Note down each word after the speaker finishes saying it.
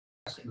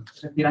Asynchronous.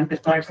 Es decir,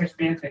 antes toda esa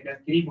experiencia que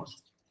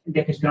adquirimos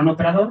de gestionar un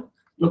operador,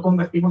 lo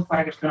convertimos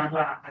para gestionar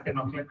la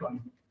tecnología actual.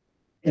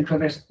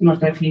 Entonces,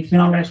 nuestra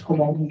definición ahora es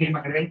como un Game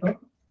Aggregator,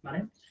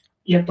 ¿vale?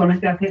 Y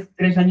actualmente hace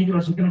 3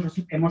 años que nos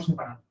hemos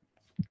separado.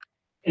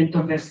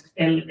 Entonces,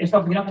 esta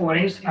oficina, como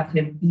veréis,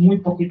 hace muy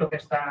poquito que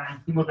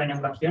hicimos la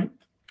inauguración.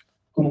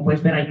 Como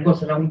podéis ver, hay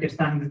cosas aún que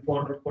están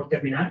por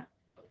terminar.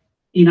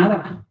 Y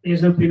nada,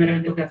 es el primer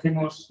evento que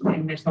hacemos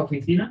en esta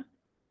oficina.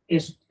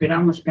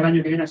 Esperamos que el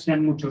año que viene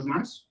sean muchos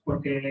más,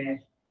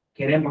 porque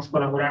queremos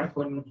colaborar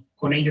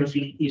con ellos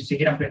y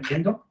seguir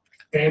aprendiendo.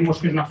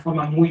 Creemos que es una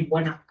forma muy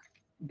buena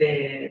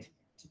de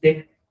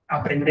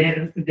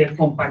aprender, de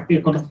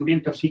compartir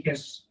conocimientos, sí que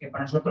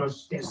para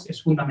nosotros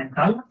es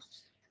fundamental.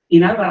 Y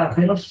nada,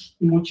 agradeceros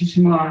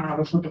muchísimo a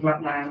vosotros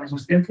la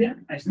asistencia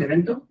a este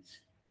evento.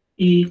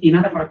 Y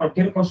nada, para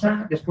cualquier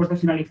cosa, después de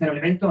finalizar el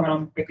evento, habrá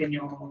un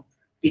pequeño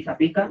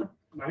pica-pica,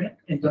 ¿vale?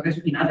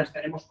 Entonces, y nada,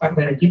 estaremos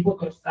parte del equipo,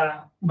 toda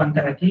esta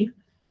bancada aquí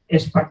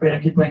es parte del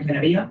equipo de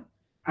ingeniería.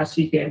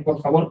 Así que,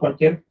 por favor,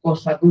 cualquier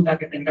cosa, duda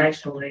que tengáis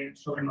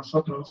sobre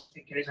nosotros,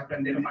 si queréis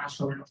aprender más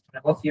sobre nuestro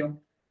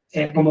negocio,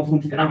 cómo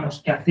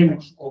funcionamos, qué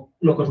hacemos o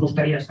lo que os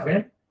gustaría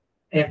saber,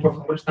 por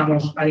favor,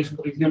 estamos a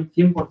disposición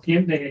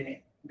 100%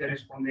 de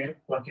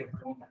responder cualquier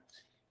pregunta.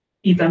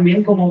 Y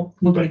también como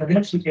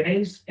puntualización, si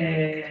queréis,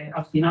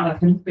 al final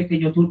hacer un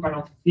pequeño tour para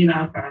la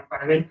oficina,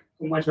 para ver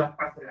cómo es la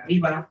parte de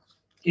arriba,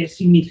 qué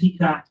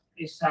significa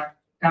esa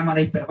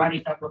cámara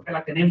hiperbárica, por qué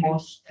la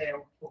tenemos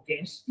o qué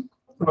es.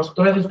 Pues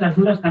todas estas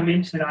dudas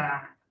también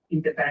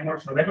intentaremos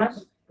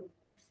resolverlas.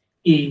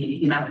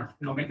 Y nada,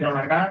 no me quiero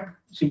alargar,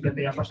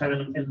 simplemente voy a pasar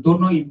el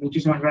turno y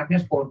muchísimas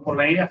gracias por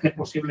venir a hacer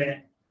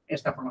posible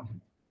esta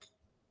formación.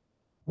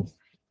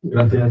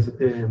 Gracias.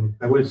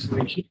 I will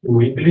switch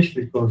to English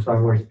because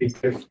our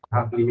speakers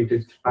have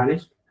limited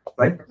Spanish,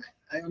 right?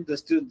 I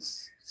understood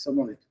some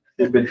of it.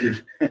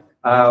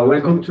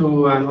 Welcome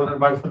to another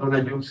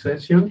Barcelona Youth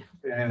session.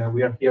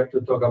 We are here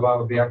to talk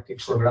about reactive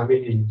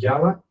programming in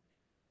Java.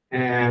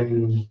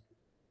 And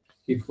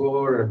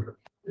before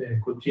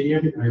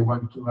continuing, I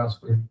want to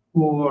ask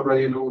who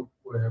already know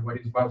what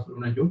is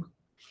Barcelona Youth?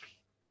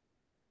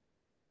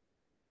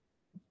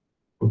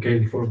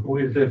 Okay, for who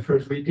is the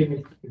first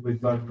meeting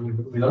with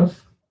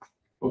us?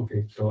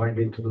 Okay, so I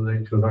need to do the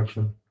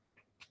introduction.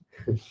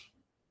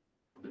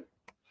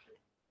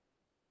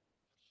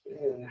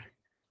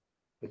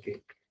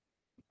 Okay.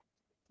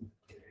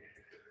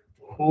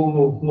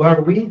 Who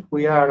are we?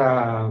 We are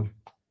a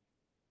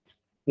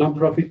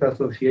non-profit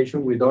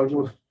association with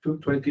almost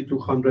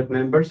 2,200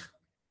 members,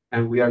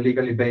 and we are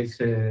legally based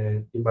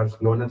in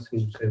Barcelona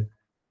since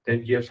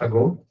 10 years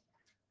ago.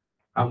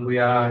 And we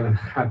are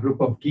a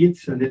group of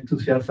kids and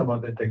enthusiasts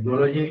about the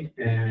technology,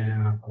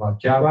 about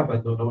Java,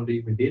 but not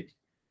only with it.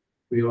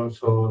 We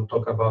also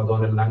talk about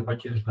other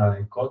languages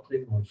like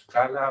Kotlin or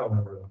Scala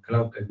or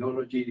cloud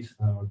technologies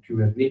or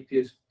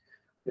Kubernetes.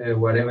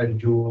 Whatever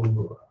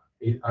you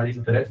are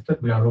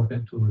interested, we are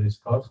open to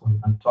discuss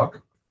and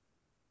talk.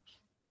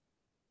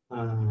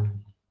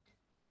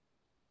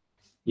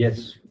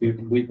 Yes, we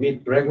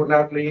meet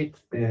regularly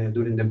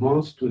during the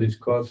month to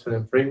discuss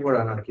framework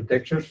and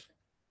architectures.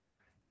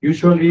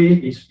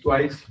 Usually it's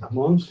twice a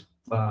month,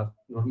 but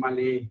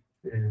normally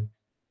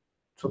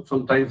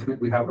sometimes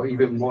we have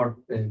even more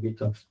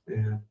meetups.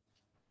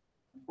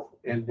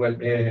 And well,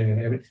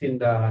 everything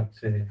that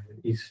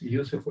is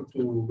useful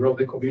to grow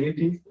the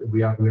community,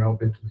 we are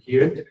open to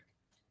hear it.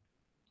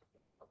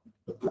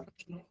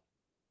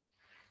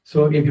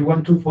 So if you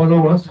want to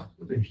follow us,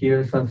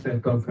 here's a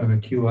set of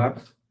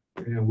QRs.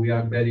 We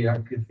are very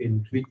active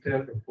in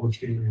Twitter,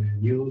 posting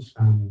news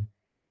and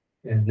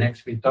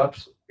next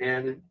meetups,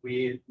 and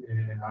we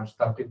are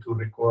starting to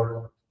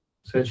record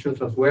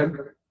sessions as well,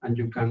 and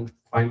you can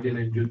find it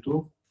on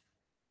YouTube.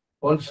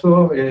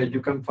 Also,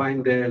 you can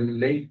find the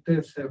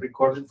latest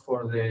recording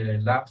for the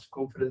labs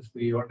conference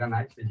we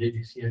organized, the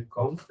JDBC and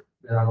Conf,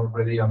 that are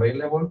already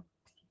available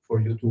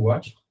for you to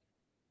watch.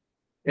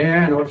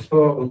 And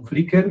also on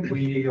Flickr,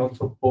 we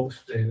also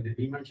post the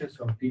images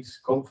of this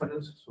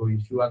conference. So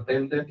if you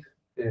attended,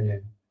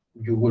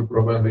 you will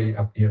probably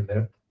appear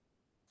there.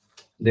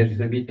 There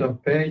is a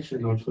meetup page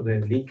and also the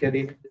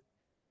LinkedIn,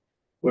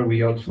 where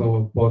we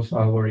also post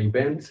our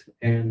events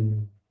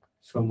and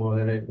some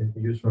other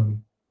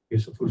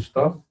useful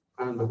stuff.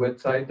 And the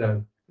website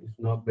that is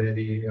not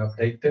very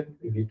updated.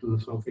 We need to do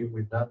something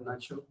with that,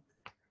 Nacho.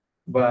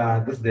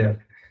 But it's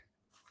there.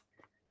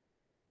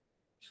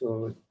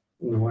 So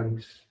no one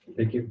is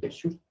taking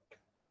pictures.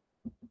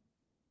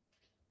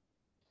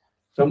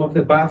 Some of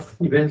the past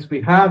events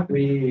we have,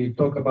 we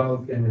talk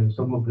about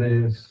some of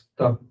the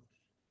stuff.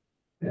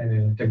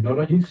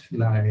 Technologies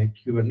like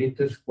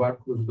Kubernetes,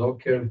 Quarkus,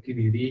 Docker,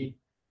 TDD,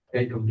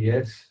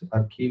 AWS,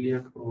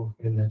 Archilian, or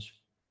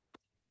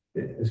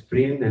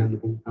Spring,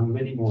 and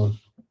many more.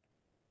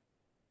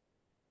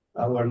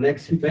 Our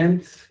next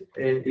event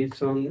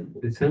is on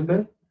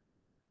December.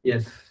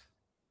 Yes,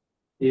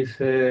 is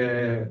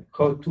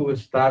how to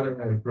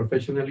start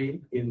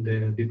professionally in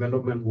the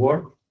development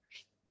world.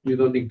 You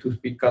don't need to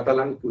speak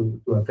Catalan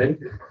to attend.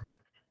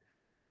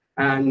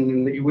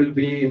 And it will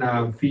be in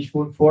a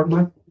fishbowl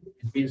format.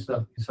 It means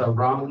that it's a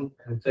round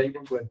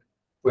table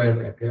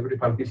where every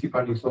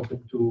participant is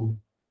open to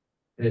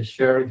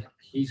share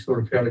his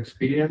or her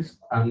experience,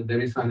 and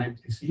there is an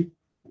empty seat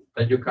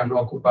that you can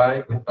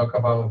occupy and talk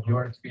about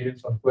your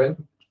experience as well.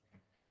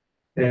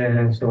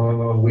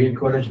 So we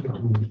encourage you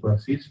to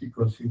assist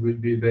because it will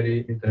be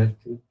very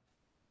interesting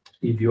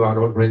if you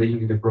are already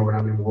in the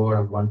programming world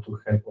and want to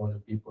help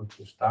other people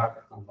to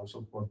start, and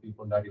also for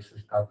people that is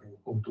starting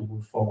how to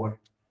move forward.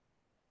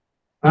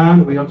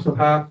 And we also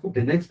have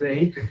the next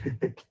day,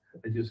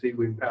 as you see,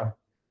 we have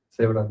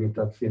several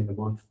meetups in the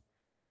month.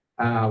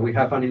 We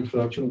have an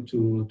introduction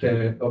to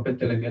the Open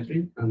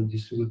Telemetry and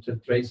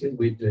distributed tracing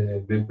with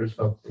the members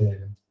of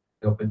the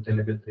Open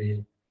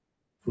Telemetry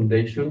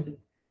Foundation.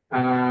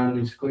 And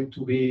it's going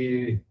to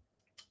be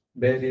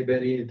very,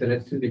 very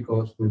interesting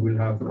because we will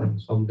have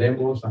some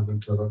demos and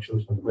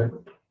introductions as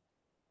well.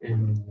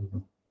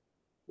 And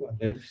what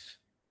else?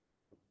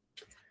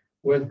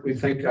 Well, we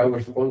thank our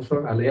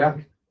sponsor,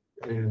 Alea,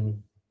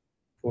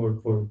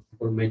 for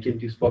making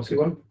this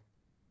possible.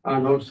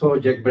 And also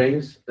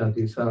JetBrains, that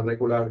is a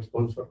regular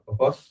sponsor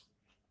of us.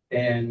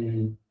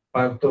 And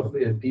part of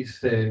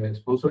this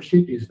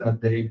sponsorship is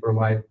that they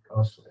provide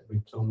us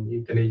with some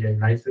IntelliJ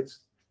license.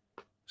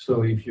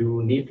 So if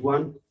you need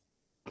one,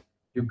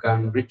 you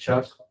can reach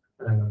us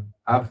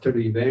after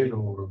the event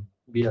or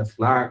via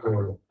Slack,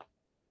 or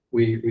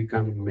we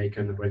can make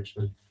an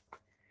arrangement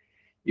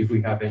if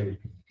we have any.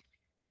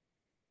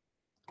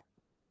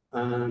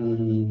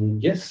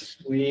 And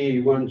yes,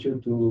 we want you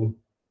to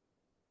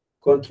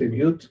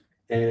contribute,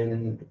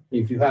 and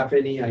if you have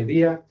any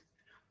idea,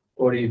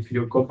 or if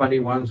your company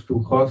wants to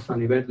host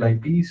an event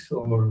like this,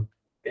 or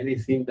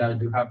anything that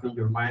you have in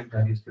your mind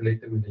that is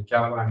related with the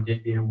Java and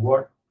JVM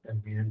world,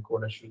 then we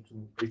encourage you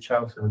to reach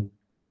out and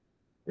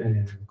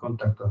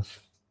contact us.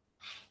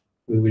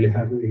 We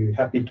will be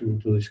happy to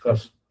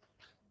discuss.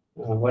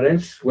 What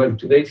else? Well,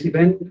 today's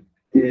event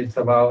is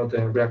about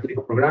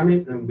reactive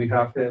programming, and we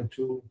have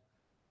two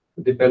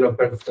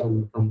developers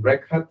from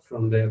Red Hat,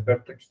 from the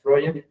Vert.x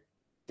project.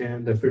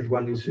 And the first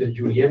one is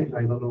Julien.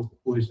 I don't know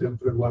who is the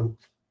first one.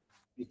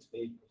 It's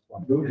me.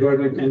 You are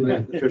going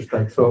to the first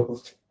time. So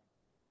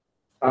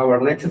our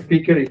next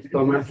speaker is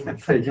Thomas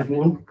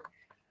Segismont.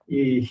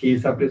 He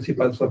is a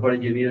principal software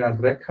engineer at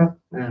Red Hat,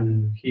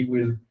 and he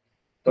will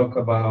talk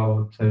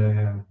about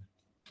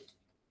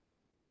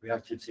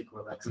Reactive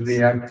SQL Access.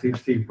 Reactive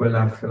SQL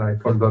Access. I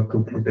forgot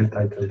to put the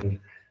title.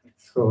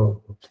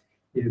 So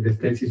the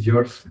stage is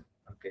yours.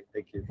 Okay,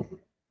 thank you.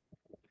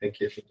 Thank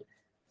you.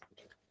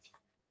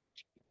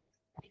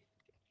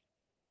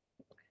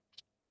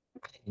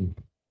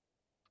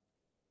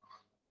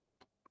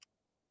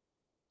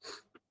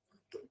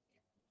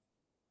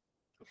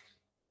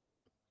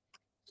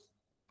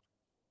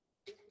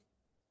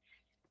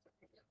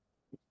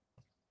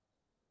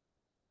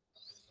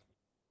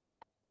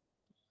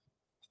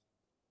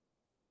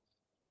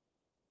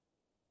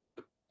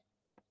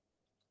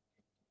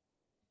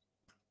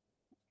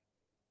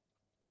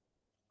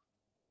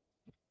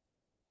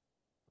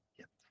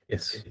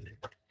 Yes.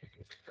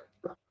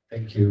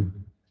 Thank you.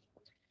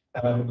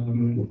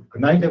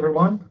 Good night,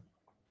 everyone.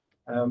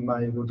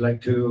 I would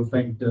like to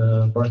thank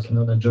the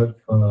Barcelona Jug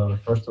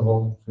first of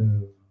all,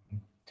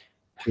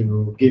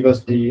 to give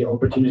us the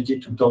opportunity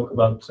to talk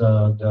about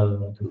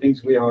the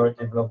things we are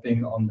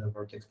developing on the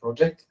Vert.x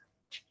project,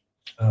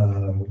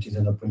 which is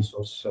an open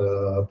source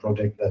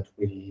project that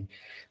we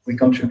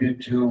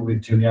contribute to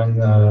with Julian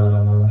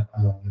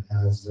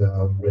as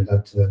Red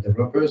Hat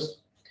developers.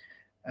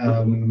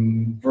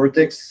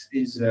 Vert.x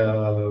is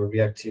a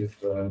reactive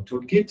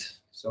toolkit,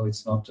 so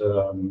it's not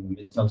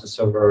a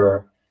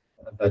server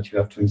that you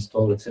have to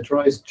install,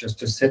 etc. It's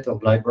just a set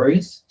of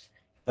libraries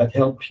that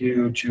help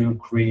you to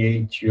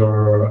create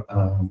your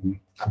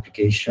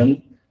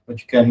application, but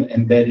you can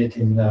embed it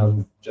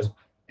in just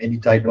any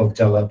type of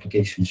Java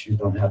applications. You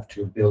don't have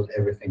to build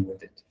everything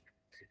with it.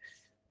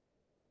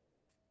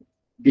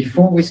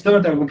 Before we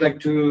start, I would like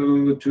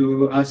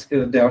to ask,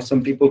 there are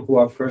some people who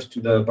are first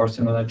to the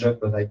Barcelona Jug,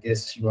 but I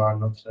guess you are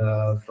not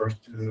first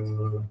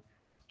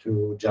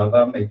to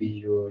Java. Maybe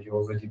you're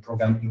already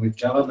programming with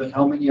Java, but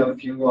how many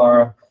of you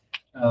are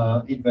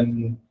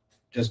even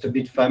just a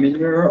bit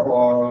familiar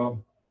or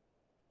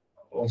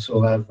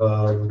also have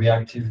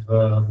reactive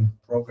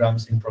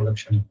programs in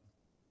production?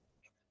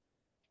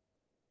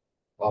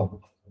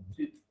 Wow.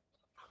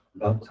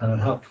 About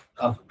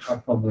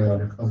half of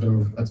the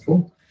room. That's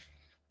cool.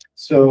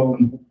 So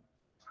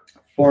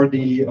for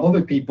the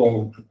other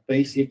people,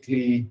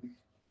 basically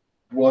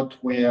what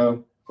we're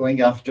going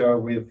after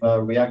with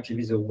Reactive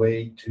is a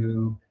way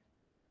to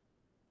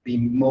be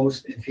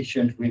most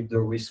efficient with the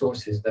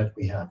resources that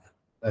we have.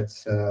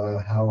 That's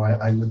how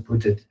I would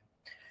put it.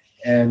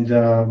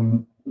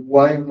 And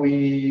why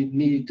we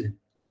need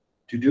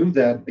to do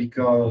that,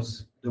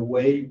 because the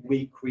way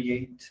we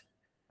create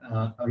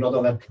a lot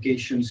of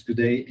applications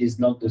today is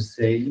not the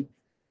same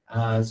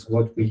as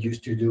what we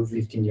used to do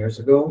 15 years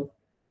ago.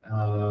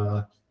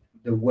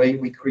 The way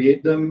we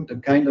create them, the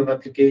kind of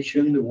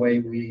application, the way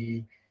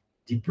we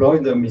deploy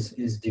them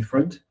is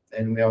different,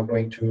 and we are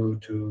going to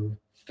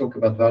talk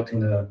about that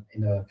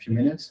in a few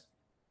minutes.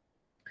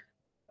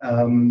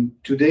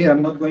 Today,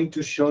 I'm not going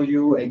to show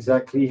you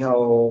exactly how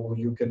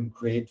you can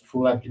create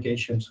full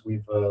applications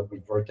with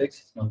Vert.x.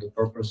 It's not the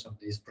purpose of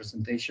this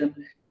presentation.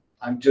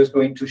 I'm just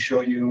going to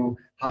show you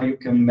how you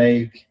can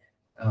make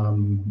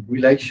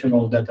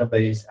relational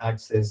database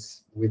access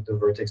with the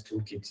Vert.x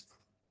toolkit.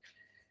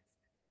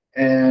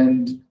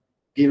 And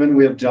given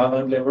we have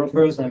Java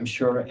developers, I'm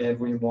sure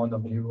every one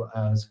of you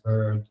has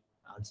heard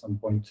at some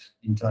point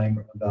in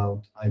time about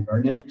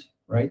Hibernate,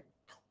 right?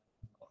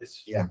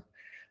 Yeah.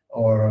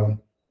 Or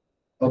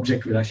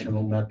object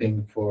relational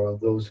mapping for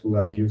those who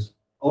have used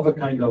other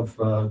kind of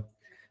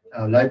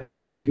library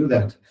to do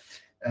that.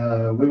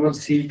 We will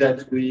see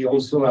that we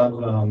also have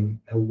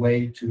a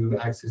way to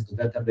access the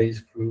database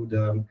through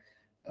the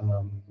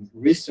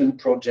recent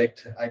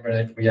project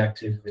Hibernate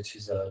Reactive, which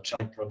is a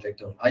child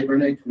project of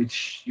Hibernate,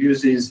 which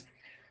uses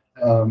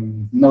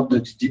not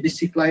the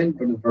JDBC client,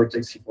 but the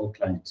Vert.x SQL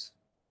Client.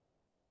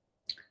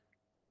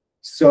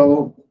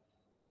 So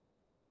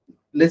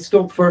let's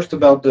talk first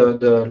about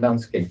the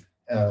landscape.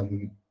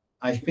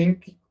 I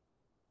think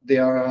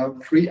there are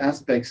three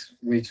aspects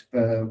which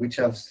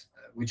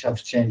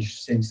have changed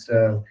since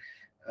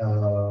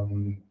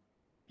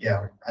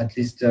yeah, at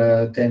least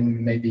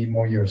 10 maybe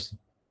more years.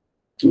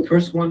 The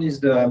first one is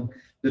the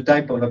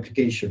type of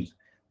applications.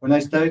 When I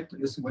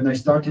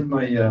started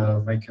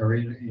my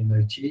career in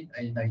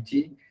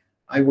IT,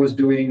 I was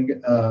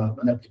doing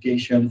an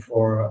application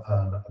for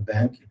a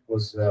bank. It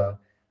was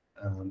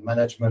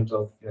management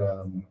of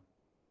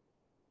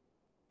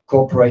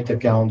corporate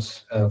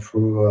accounts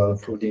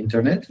through the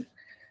internet,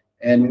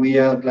 and we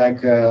had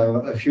like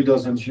a few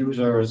dozen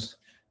users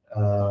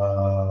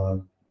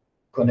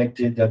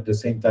connected at the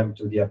same time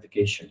to the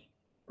application,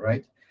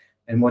 right?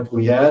 And what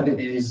we had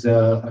is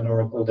an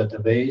Oracle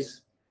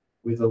database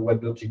with a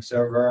WebLogic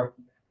server,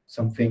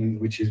 something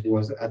which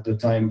was at the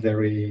time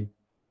very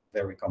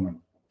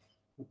common.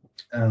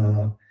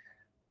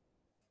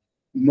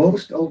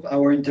 Most of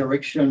our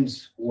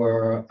interactions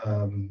were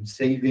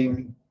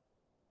saving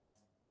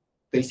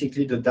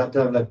basically the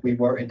data that we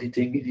were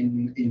editing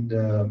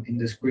in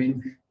the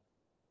screen,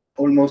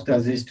 almost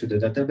as is to the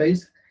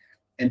database,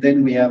 and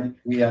then we had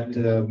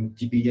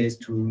DBAs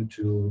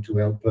to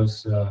help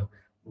us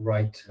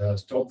write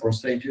store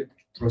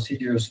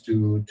procedures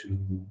to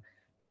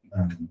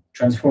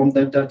transform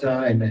that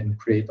data and then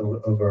create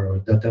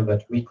over data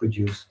that we could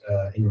use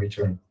in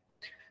return.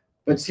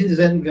 But since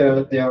then,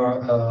 there are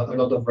a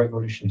lot of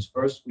revolutions.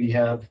 First, we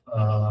have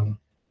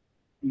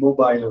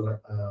mobile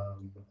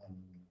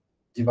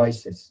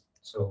devices,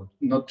 so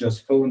not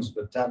just phones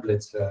but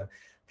tablets.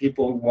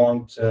 People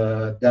want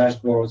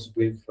dashboards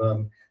with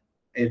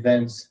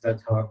events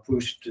that are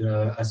pushed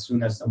as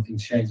soon as something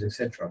changes,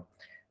 etc.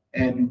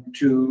 And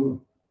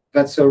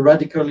that's a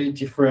radically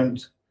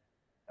different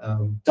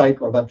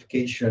type of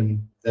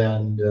application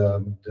than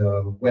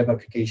the web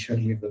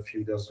application with a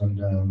few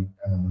dozen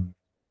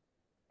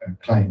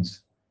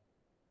clients.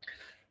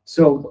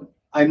 So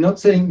I'm not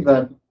saying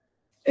that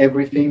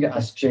everything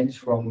has changed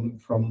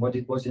from what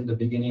it was in the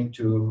beginning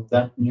to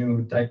that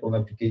new type of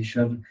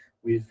application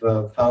with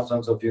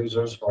thousands of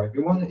users for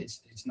everyone.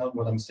 It's not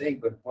what I'm saying,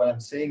 but what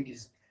I'm saying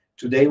is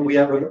today we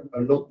have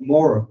a lot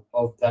more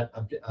of that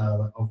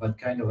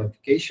kind of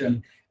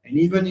application. And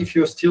even if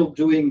you're still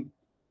doing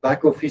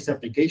back office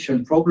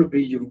application,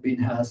 probably you've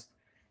been asked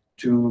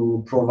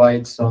to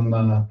provide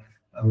some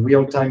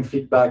real-time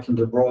feedback in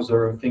the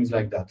browser, things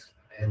like that.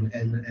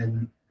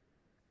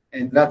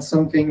 And that's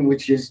something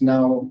which is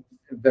now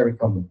very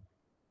common.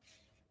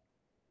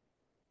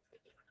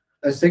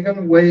 A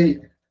second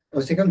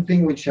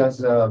thing which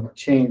has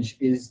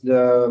changed is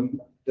the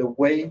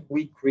way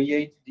we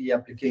create the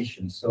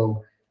application.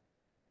 So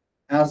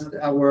as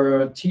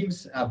our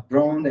teams have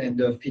grown and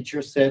the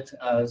feature set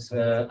has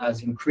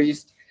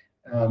increased,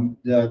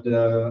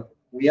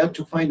 we had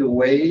to find a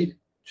way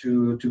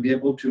to be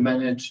able to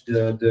manage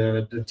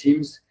the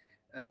teams.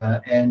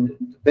 And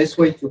the best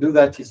way to do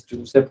that is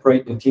to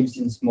separate the teams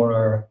in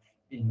smaller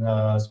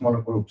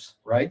groups,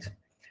 right?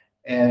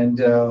 And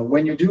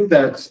when you do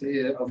that,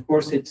 of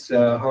course, it's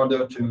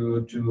harder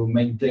to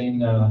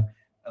maintain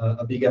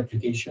a big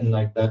application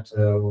like that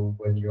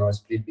when you are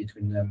split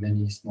between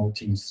many small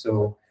teams.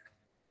 So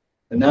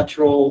the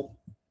natural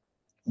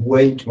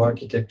way to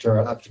architecture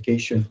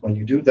applications when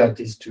you do that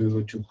is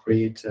to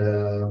create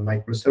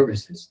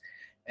microservices.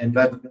 And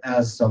that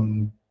has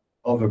some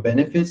other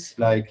benefits,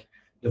 like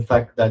the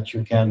fact that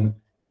you can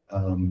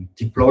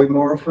deploy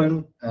more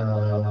often,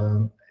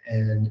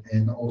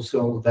 and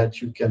also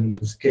that you can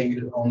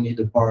scale only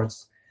the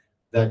parts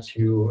that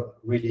you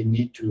really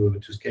need to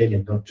scale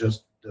and not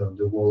just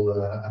the whole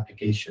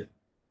application.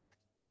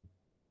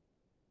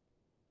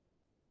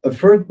 A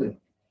third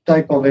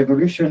type of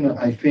evolution,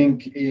 I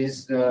think,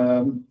 is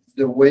the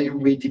way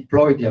we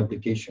deploy the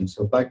application.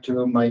 So back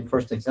to my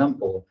first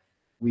example,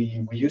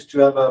 we used to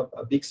have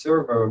a big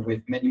server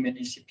with many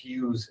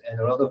CPUs and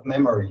a lot of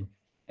memory.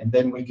 and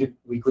then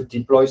we could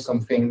deploy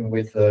something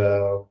with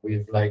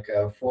like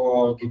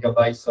 4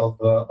 gigabytes of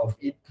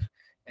IP,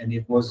 and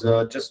it was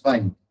just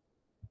fine.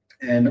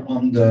 And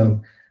on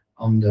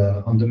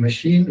the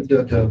machine,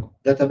 the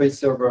database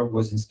server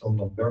was installed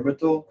on bare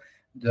metal.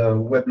 The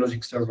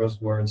WebLogic servers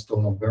were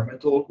installed on bare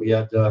metal. We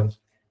had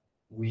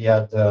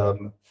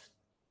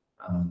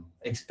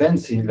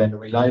expensive and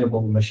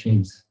reliable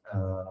machines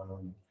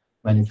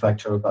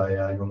manufactured by,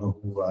 I don't know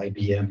who,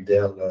 IBM,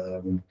 Dell,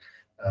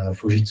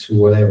 Fujitsu,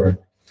 whatever.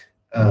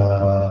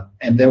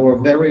 And they were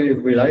very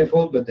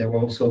reliable, but they were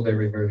also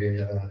very,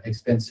 very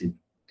expensive.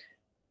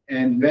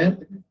 And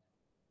then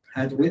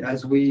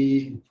as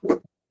we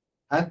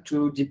had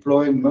to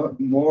deploy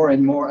more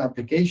and more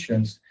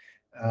applications,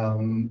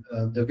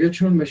 the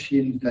virtual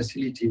machine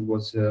facility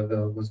was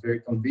very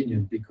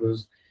convenient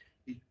because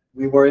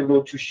we were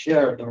able to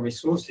share the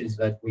resources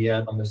that we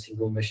had on a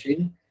single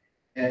machine,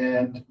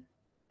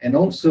 and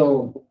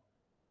also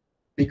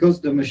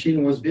because the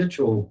machine was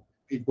virtual,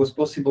 it was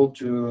possible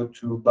to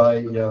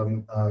buy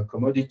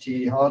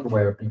commodity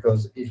hardware,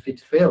 because if it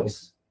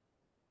fails,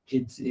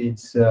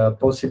 it's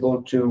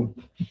possible to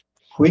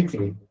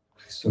quickly,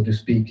 so to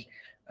speak,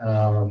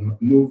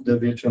 move the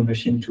virtual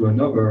machine to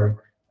another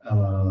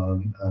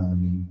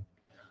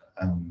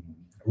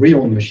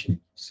real machine.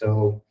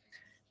 So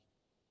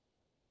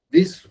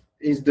this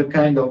is the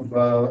kind of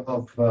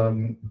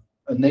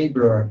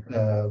enabler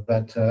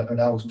that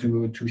allows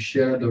to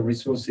share the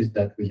resources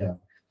that we have.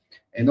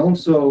 And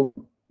also,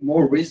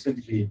 more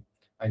recently,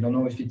 I don't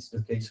know if it's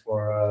the case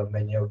for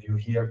many of you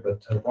here, but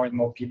more and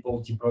more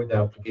people deploy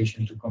their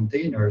application to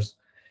containers,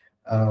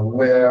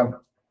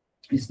 where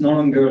it's no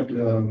longer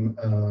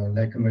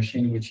like a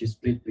machine which is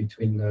split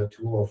between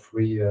 2 or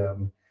 3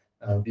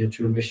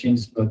 virtual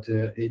machines, but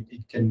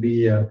it can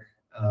be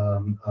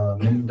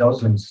many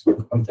dozens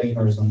of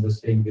containers on the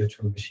same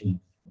virtual machine.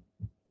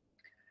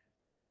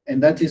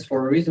 And that is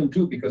for a reason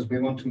too, because we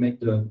want to make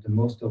the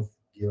most of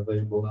the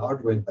available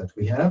hardware that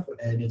we have,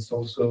 and it's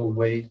also a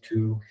way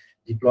to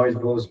deploy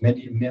those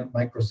many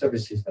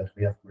microservices that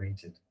we have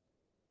created.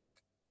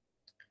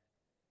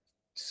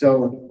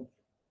 So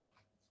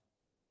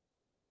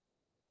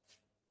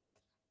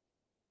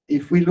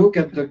if we look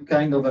at the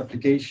kind of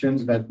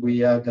applications that we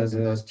had as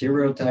a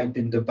stereotype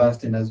in the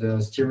past and as a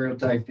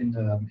stereotype in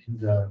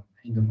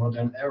the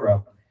modern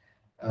era,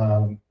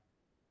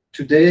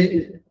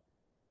 today,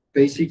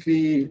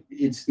 basically,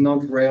 it's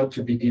not rare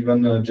to be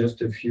given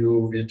just a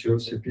few virtual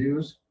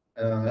CPUs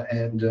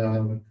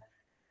and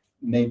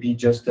maybe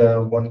just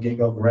 1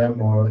 gig of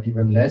RAM or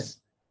even less.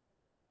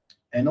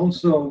 And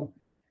also,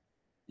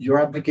 your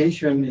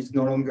application is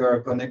no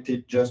longer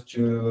connected just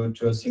to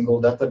a single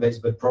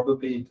database, but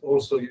probably it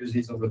also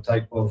uses other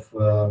type of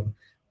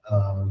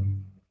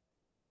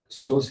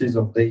sources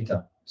of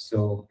data.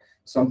 So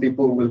some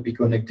people will be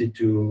connected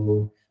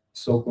to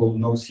so-called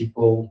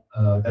NoSQL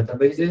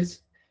databases.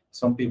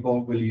 Some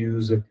people will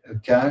use a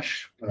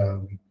cache,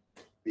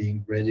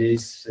 being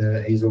Redis,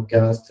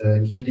 Azocast,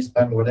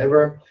 Lispan,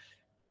 whatever.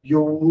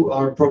 You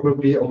are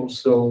probably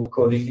also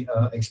calling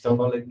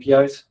external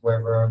APIs,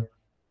 whether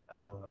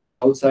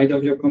outside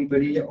of your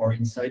company or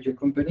inside your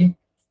company,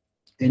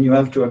 and you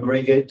have to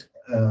aggregate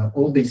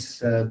all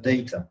this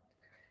data.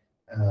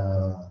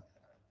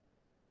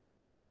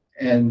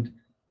 And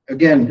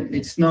again,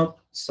 it's not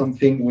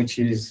something which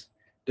is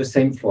the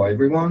same for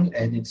everyone,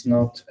 and it's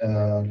not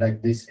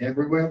like this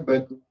everywhere,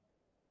 but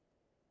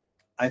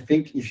I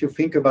think if you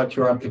think about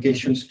your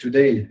applications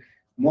today,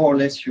 more or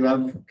less you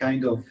have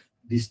kind of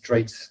these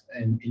traits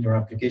in your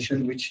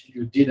application which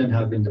you didn't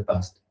have in the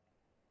past.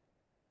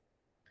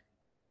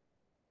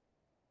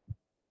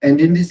 And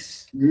in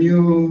this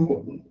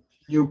new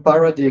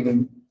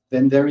paradigm,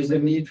 then there is a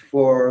need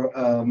for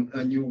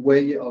a new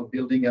way of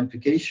building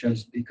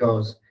applications,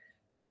 because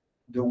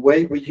the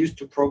way we used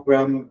to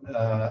program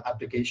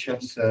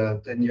applications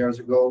 10 years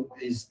ago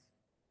is,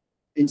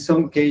 in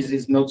some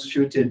cases, not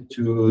suited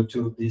to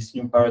this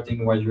new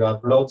paradigm where you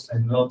have lots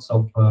and lots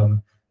of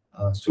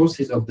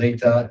sources of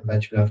data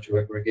that you have to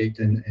aggregate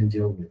and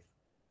deal with.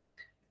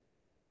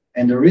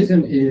 And the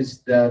reason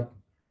is that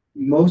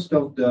most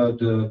of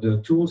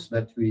the tools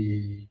that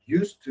we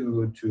use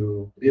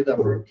to build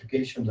our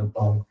applications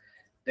upon,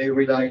 they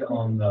rely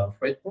on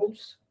thread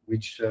pools,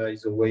 which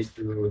is a way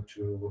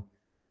to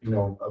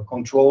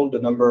control the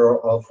number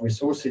of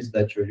resources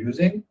that you're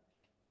using.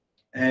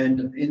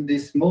 And in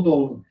this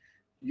model,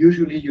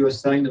 usually you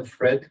assign a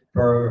thread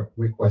per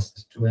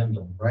request to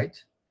handle, right?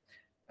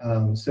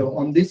 So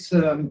on this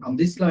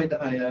slide,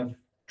 I have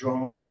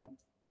drawn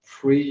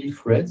 3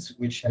 threads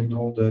which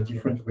handle the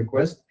different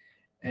requests.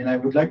 And I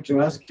would like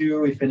to ask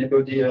you if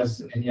anybody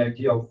has any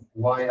idea of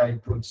why I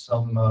put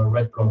some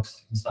red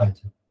blocks inside.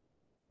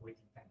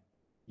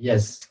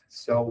 Yes.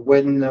 So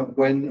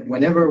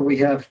whenever we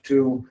have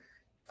to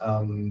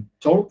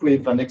talk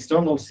with an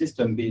external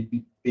system,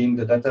 being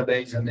the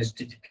database, an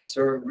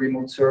HTTP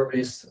remote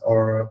service,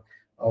 or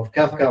of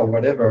Kafka or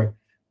whatever,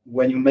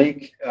 when you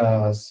make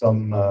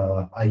some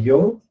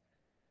I/O,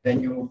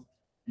 then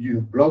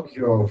you block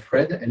your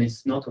thread, and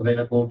it's not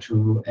available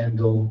to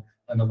handle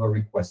another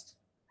request,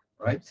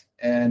 right?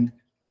 And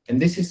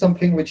this is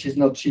something which is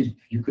not cheap.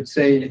 You could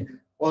say,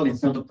 well,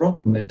 it's not a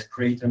problem, let's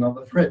create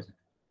another thread.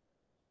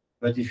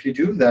 But if you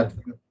do that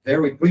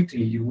very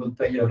quickly, you will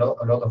pay a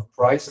lot of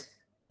price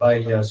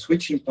by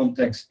switching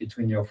context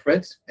between your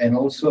threads. And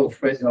also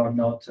threads are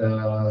not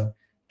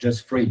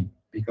just free,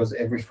 because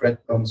every thread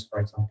comes, for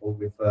example,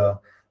 with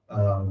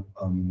 1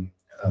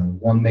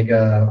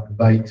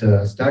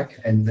 megabyte stack,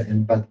 and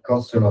that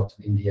costs a lot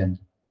in the end.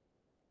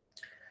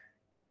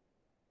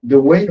 The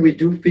way we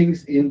do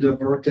things in the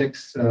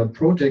Vert.x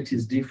project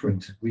is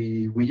different.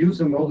 We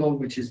use a model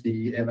which is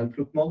the event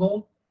loop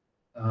model,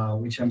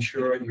 which I'm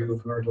sure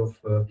you've heard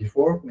of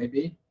before,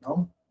 maybe,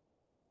 no?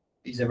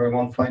 Is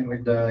everyone fine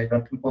with the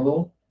event loop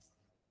model?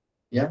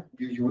 Yeah,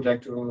 you would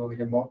like to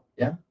hear more?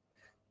 Yeah?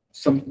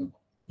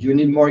 You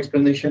need more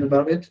explanation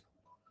about it?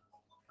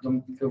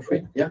 Don't feel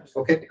free. Yeah,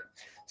 okay.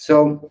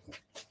 So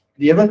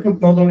the event loop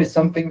model is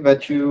something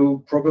that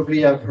you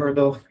probably have heard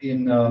of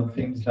in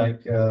things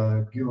like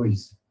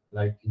GUIs,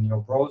 like in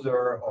your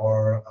browser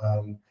or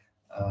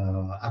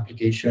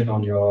application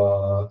on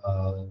your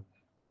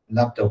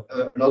laptop.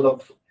 A lot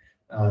of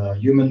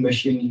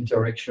human-machine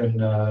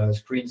interaction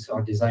screens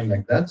are designed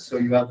like that. So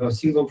you have a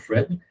single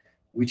thread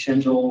which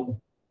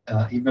handle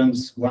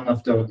events one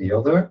after the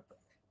other,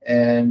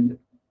 and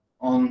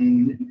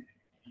on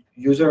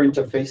user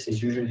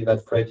interfaces, usually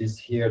that thread is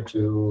here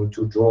to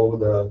draw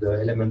the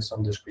elements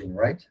on the screen,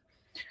 right?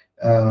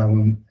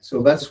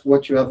 So that's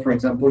what you have, for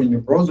example, in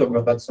your browser,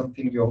 but that's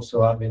something you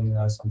also have in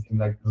something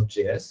like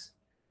Node.js,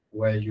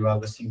 where you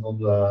have a single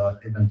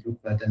event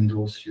loop that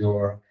handles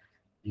your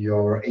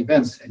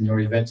events, and your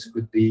events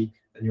could be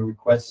a new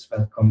request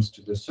that comes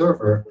to the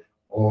server,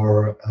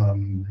 or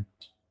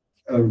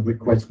a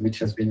request which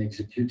has been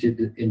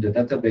executed in the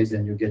database,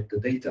 and you get the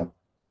data.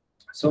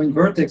 So in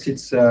Vert.x,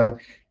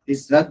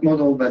 it's that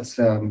model that's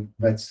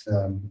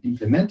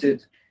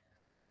implemented.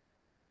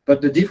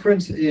 But the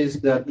difference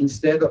is that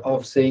instead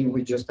of saying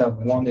we just have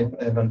one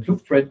event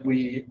loop thread,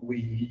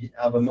 we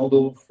have a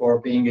model for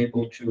being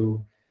able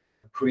to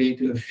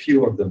create a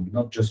few of them,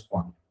 not just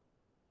one.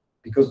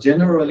 Because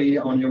generally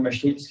on your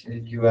machines,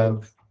 you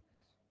have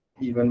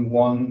even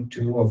 1,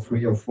 2, or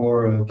 3, or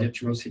 4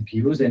 virtual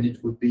CPUs, and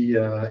it would be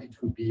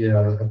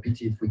a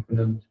pity if we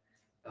couldn't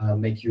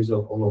make use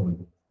of all of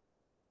them.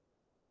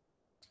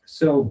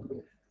 So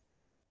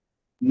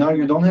now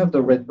you don't have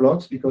the red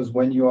blocks, because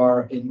when you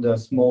are in the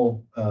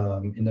small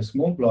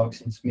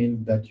blocks, it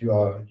means that you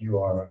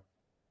are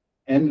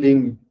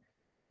handling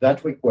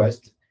that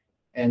request,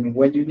 and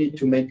when you need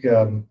to make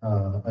an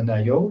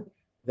I/O,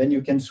 then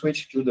you can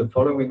switch to the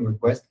following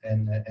request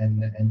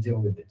and deal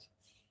with it.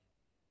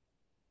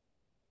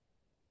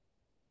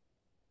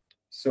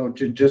 So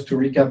just to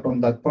recap on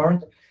that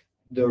part,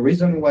 the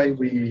reason why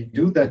we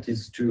do that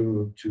is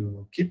to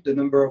keep the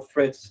number of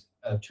threads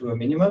to a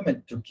minimum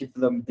and to keep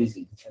them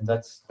busy, and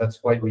that's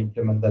why we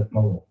implement that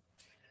model.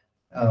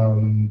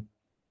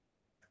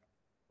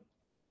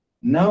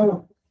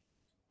 Now,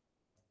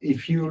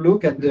 if you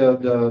look at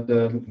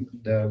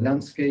the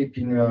landscape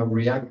in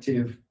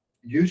reactive,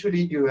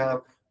 usually you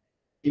have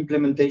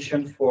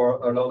implementation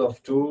for a lot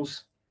of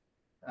tools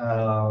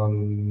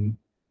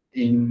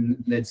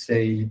in, let's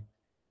say,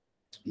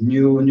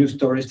 new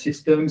storage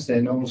systems,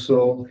 and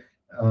also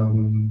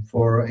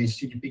for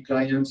HTTP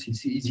clients,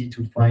 it's easy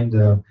to find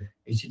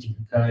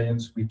HTTP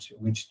clients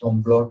which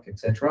don't block,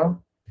 etc.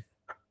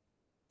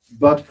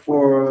 But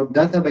for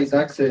database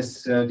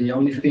access, the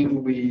only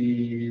thing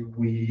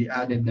we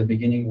added in the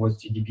beginning was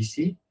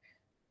JDBC,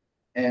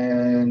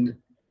 and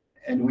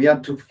we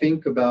had to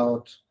think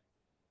about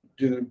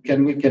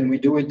can we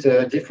do it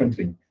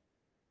differently.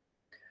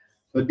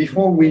 But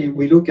before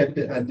we look at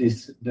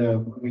this,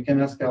 we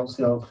can ask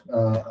ourselves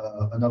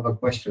another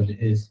question,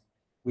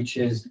 which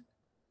is,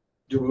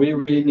 do we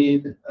really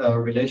need a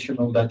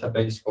relational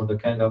database for the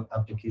kind of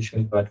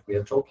application that we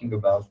are talking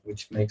about,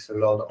 which makes a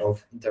lot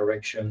of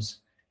interactions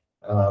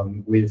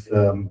with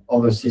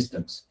other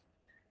systems?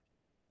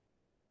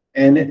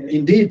 And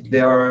indeed,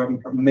 there are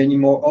many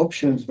more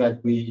options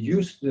that we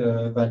use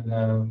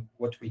than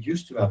what we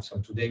used to have. So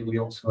today we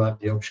also have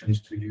the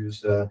options to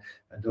use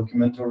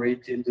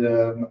document-oriented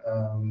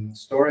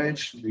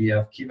storage. We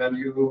have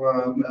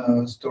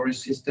key-value storage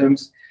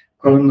systems,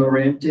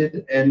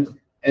 column-oriented,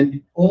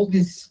 and all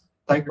these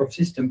type of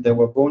systems that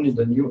were born in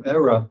the new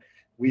era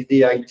with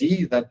the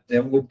idea that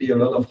there would be a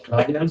lot of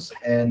clients,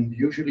 and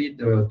usually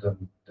the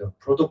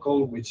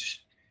protocol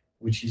which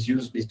is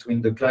used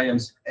between the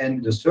clients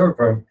and the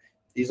server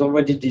is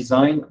already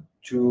designed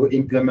to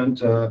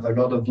implement a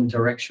lot of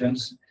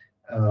interactions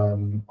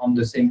on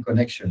the same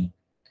connection.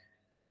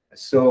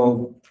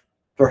 So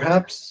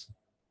perhaps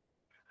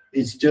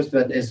it's just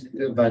that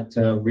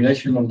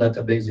relational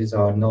databases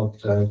are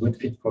not a good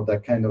fit for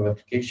that kind of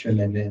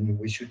application, and then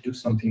we should do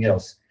something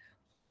else.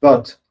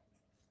 But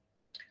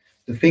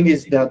the thing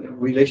is that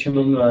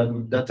relational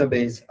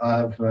database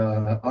have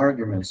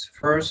arguments.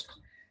 First,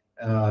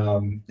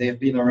 they've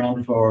been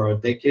around for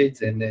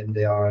decades, and then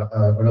there are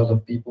a lot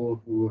of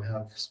people who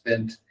have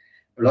spent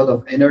a lot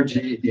of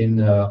energy in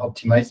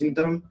optimizing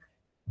them.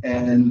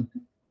 And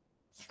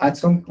at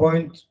some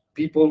point,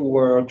 people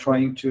were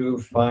trying to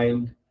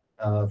find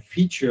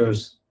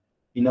features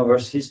in our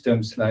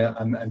systems. Like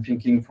I'm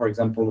thinking, for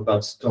example,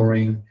 about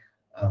storing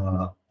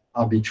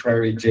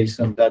arbitrary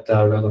JSON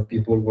data. A lot of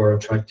people were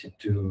attracted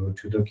to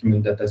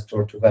document data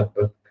stored to that,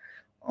 but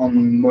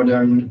on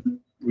modern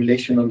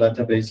relational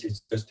database,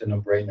 it's just a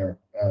no-brainer.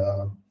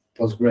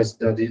 Postgres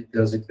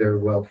does it very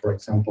well, for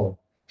example.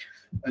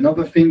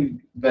 Another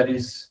thing that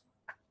is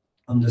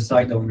on the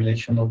side of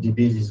relational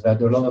DBs is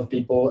that a lot of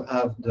people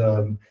have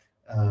the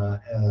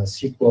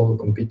SQL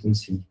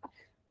competency,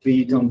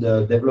 be it on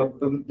the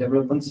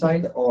development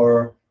side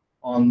or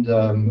on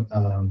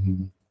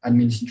the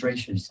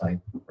administration side,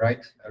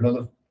 right? A lot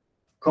of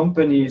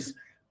companies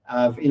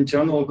have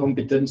internal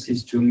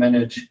competencies to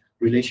manage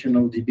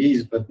relational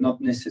DBs, but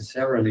not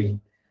necessarily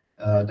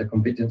the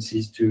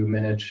competencies to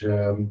manage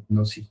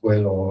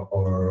NoSQL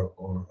or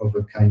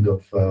other kind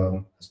of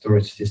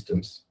storage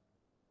systems.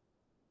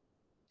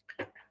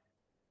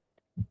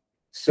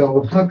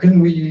 So how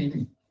can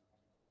we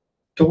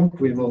talk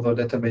with other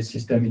database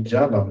system in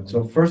Java?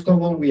 So first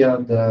of all, we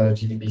have the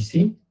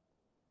JDBC.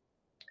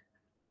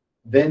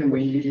 Then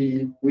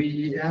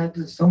we had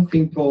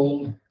something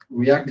called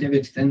reactive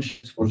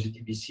extensions for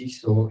JDBC.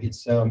 So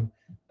it's an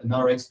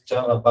RX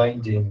Java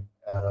binding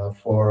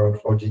for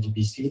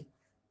JDBC,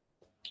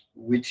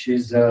 which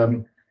is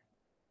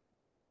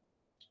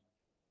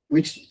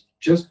which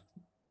just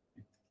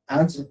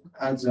adds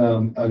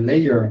a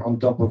layer on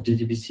top of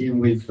JDBC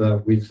with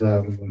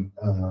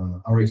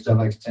RX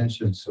Java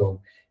extension.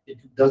 So it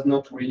does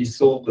not really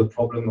solve the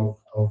problem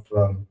of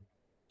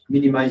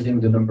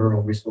minimizing the number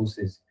of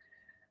resources.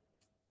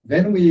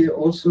 Then we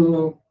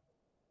also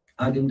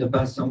had in the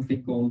past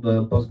something called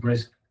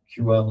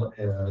PostgreSQL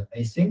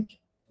async,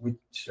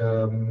 which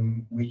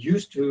we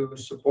used to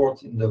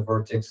support in the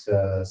Vert.x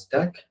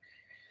stack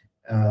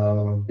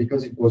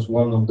because it was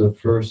one of the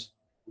first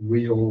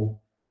real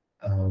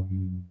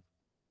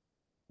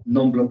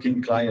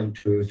non-blocking client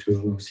to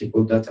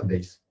SQL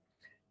database.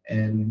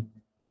 And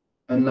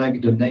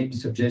unlike the name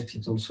suggests,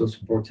 it's also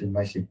supported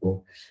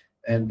MySQL.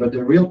 But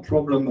the real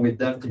problem with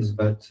that is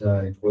that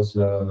it was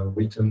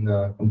written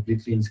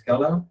completely in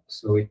Scala.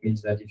 So it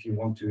means that if you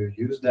want to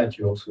use that,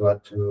 you also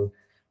had to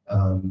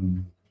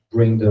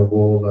bring the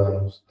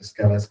whole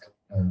Scala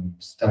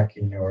stack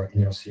in your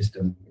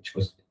system, which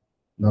was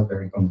not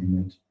very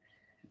convenient.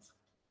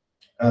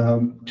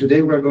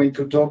 Today we're going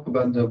to talk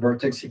about the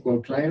Vert.x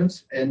SQL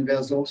clients, and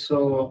there's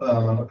also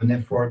an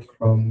effort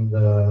from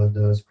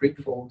the Spring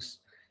folks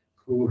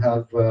who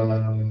have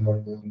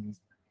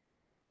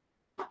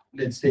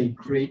let's say,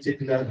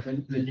 created a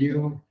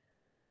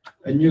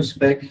new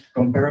spec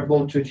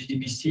comparable to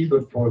JDBC,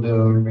 but for the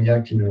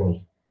reactive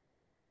world.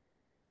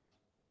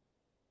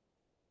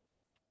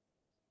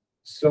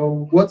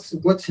 So what's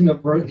in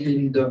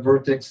the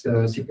Vert.x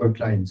SQL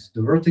clients?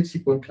 The Vert.x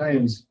SQL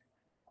clients,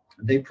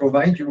 they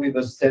provide you with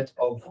a set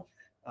of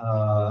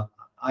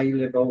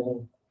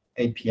high-level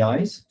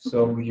APIs.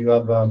 So you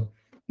have an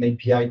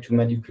API to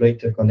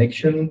manipulate a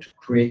connection, to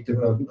create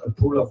a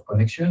pool of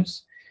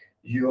connections.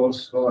 You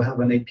also have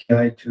an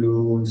API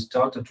to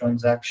start a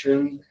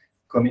transaction,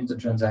 commit the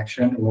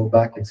transaction, roll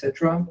back,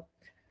 etc.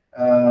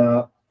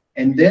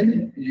 And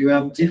then you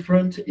have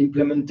different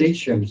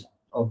implementations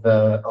of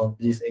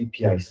these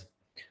APIs.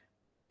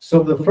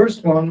 So the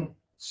first one,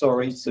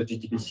 sorry, it's a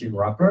JDBC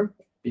wrapper,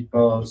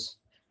 because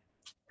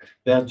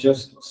there are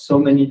just so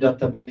many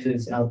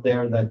databases out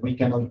there that we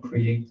cannot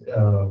create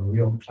a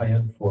real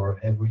client for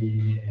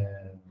every.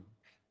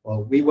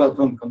 Well, we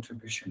welcome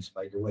contributions,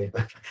 by the way,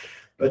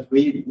 but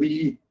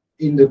we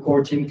in the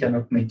core team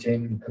cannot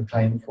maintain a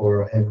client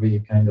for every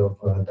kind of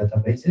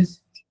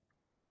databases.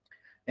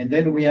 And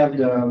then we have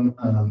the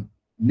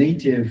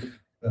native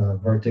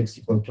Vert.x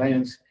SQL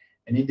clients,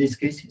 and in this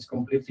case, it's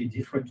completely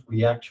different.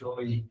 We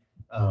actually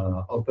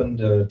open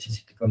the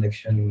TCP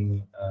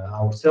connection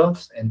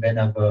ourselves, and then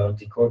have a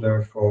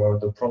decoder for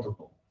the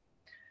protocol,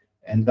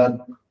 and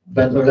that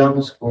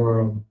allows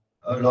for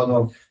a lot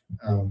of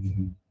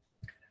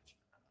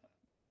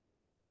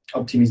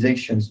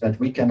optimizations that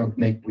we cannot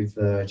make with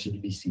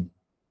JDBC.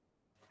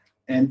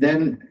 And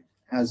then,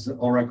 as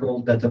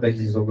Oracle database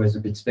is always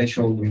a bit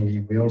special,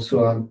 we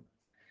also have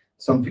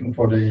something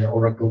for the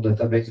Oracle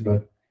database,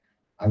 but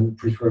I would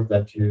prefer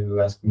that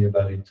you ask me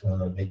about it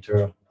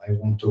later. I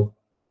won't talk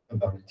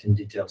about it in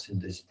details in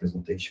this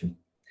presentation.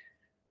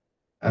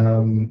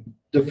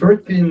 The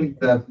third thing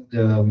that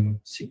the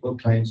SQL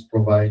clients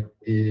provide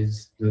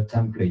is the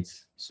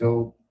templates.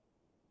 So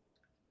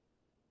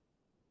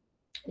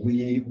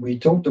we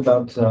talked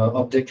about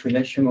object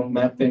relational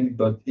mapping,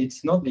 but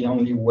it's not the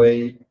only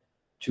way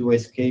to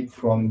escape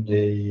from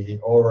the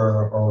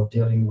horror of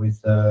dealing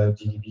with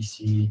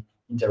JDBC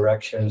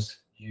interactions.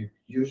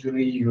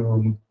 Usually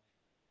you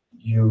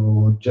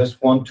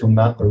just want to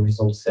map a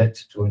result set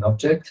to an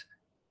object,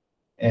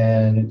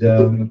 and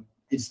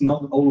it's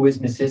not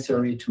always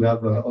necessary to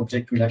have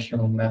object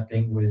relational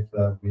mapping with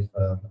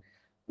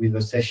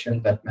a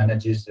session that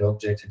manages the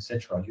object,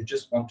 etc. You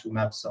just want to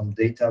map some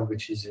data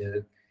which is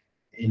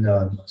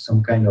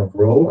some kind of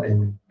row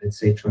and let's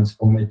say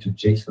transform it to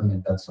JSON,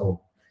 and that's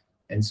all.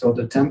 And so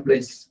the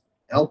templates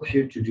help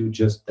you to do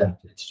just that.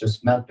 It's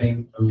just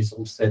mapping a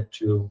result set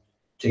to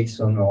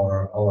JSON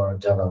or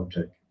Java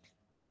object.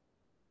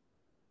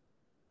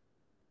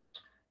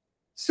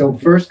 So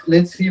first,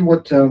 let's see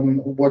what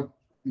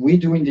we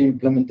do in the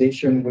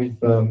implementation with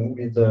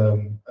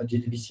a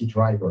JDBC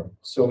driver.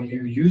 So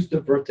you use the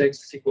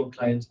Vert.x SQL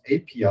Client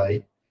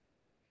API,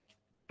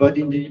 but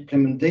in the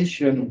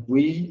implementation,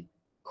 we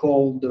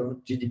call the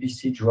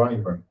JDBC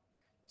driver.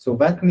 So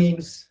that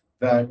means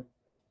that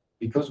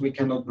because we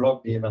cannot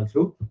block the event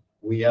loop,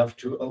 we have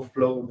to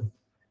offload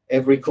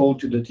every call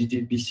to the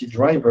JDBC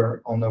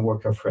driver on a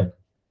worker thread.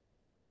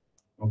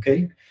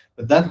 Okay,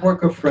 but that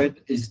worker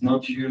thread is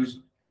not used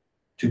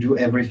to do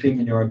everything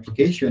in your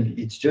application.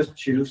 It's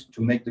just used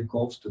to make the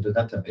calls to the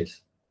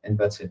database, and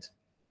that's it.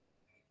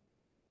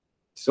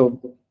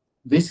 So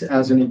this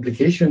has an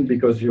implication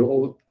because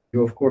you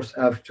of course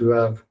have to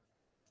have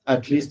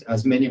at least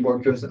as many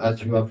workers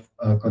as you have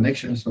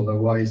connections.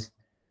 Otherwise,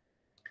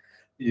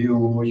 you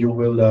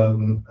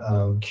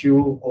will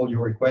queue all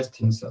your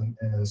requests in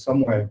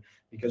somewhere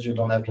because you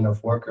don't have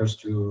enough workers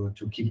to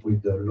keep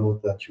with the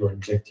load that you're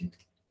injecting.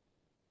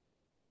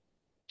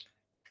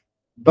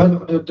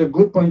 But the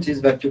good point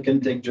is that you can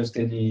take just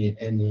any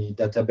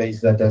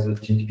database that has a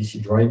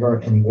JDBC driver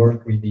and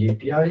work with the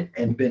API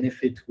and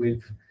benefit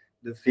with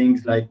the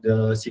things like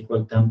the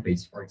SQL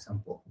templates, for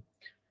example.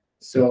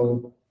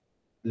 So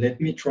let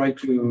me try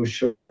to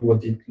show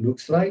what it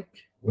looks like.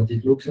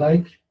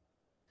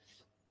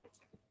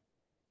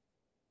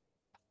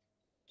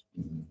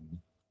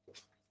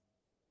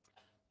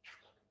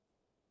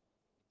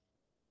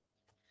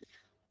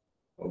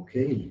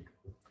 Okay.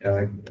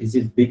 Is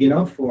it big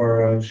enough,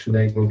 or should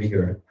I go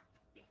bigger?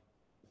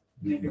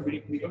 Maybe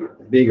bigger.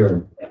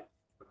 Bigger.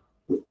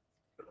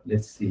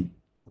 Let's see.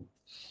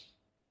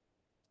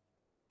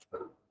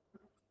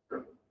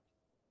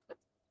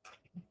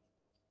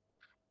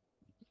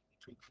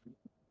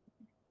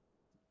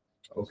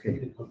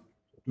 Okay.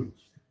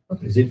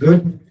 Is it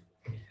good?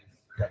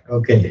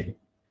 Okay.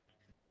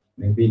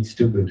 Maybe it's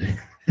too good.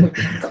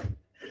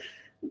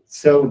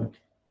 So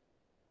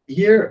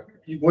here,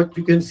 what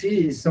you can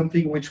see is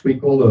something which we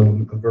call a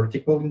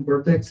vertical in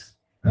Vert.x.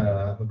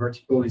 A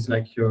vertical is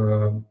like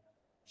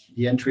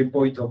the entry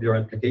point of your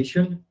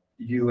application.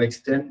 You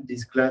extend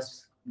this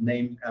class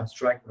named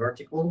abstract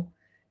vertical,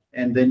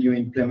 and then you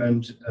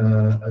implement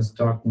a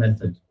start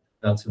method.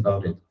 That's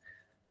about it.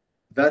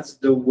 That's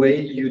the way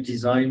you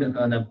design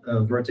a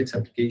Vert.x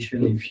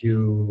application if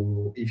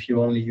you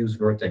only use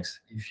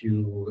Vert.x. If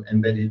you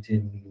embed it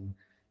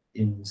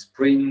in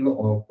Spring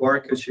or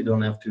Quarkus, you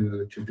don't have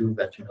to do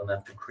that. You don't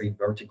have to create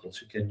verticals.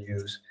 You can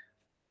use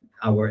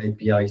our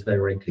APIs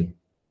directly.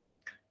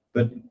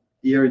 But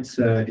here it's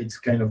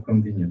kind of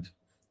convenient.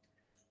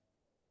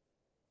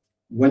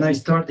 When I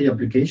start the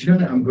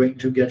application, I'm going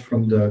to get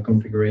from the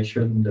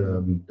configuration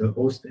the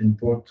host and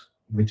port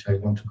which I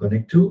want to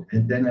connect to,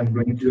 and then I'm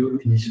going to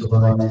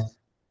initialize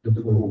the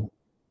pool.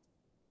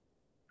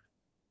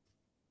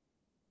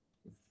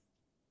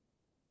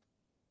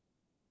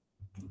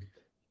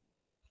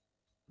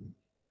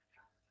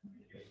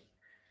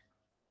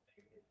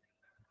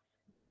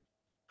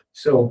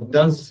 So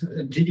does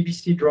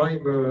JDBC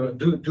driver,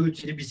 do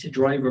JDBC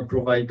driver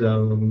provide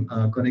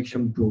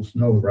connection pools?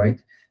 No,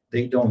 right?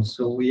 They don't.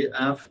 So we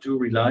have to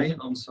rely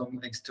on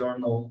some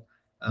external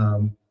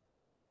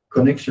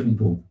connection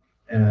pool.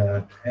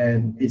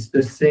 And it's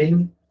the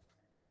same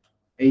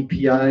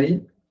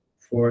API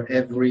for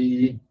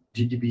every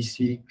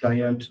JDBC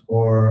client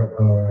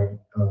or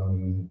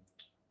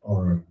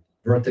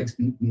Vert.x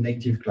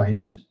native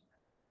client.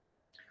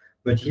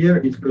 But here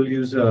it will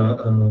use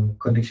a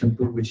connection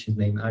pool which is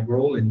named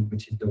agrol, and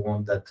which is the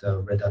one that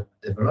Red Hat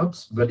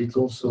develops. But it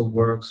also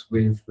works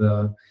with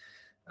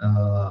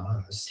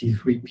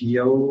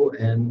C3PO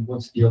and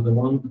what's the other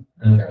one?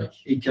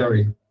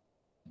 Ikari.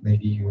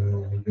 Maybe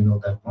you know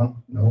that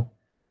one. No.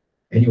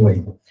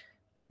 Anyway,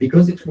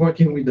 because it's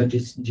working with the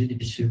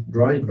JDBC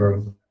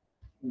driver,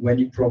 when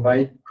you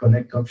provide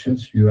connect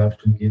options, you have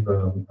to give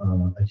a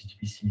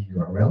JDBC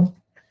URL,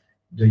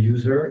 the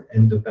user,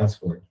 and the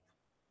password.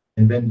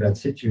 And then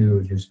that's it.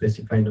 You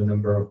specify the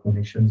number of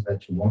connections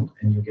that you want,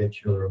 and you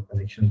get your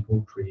connection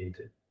pool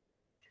created.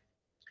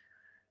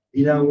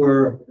 In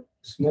our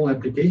small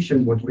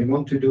application, what we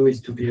want to do is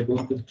to be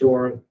able to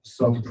store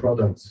some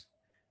products.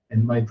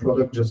 And my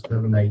product just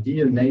have an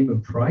ID, a name, a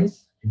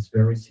price. It's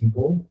very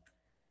simple.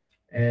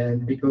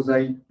 And because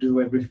I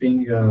do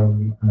everything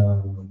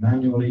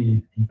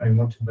manually, if I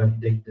want to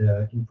validate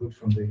the input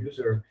from the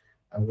user,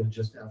 I will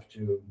just have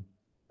to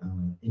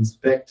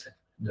inspect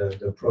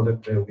the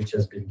product which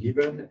has been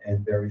given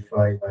and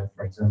verify that,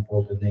 for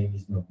example, the name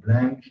is not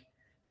blank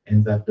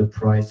and that the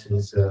price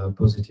is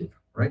positive,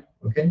 right?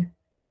 Okay.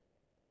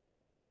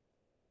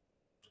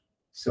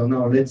 So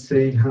now let's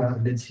see how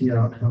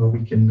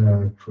we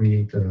can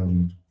create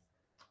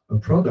a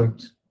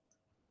product.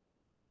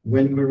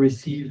 When we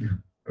receive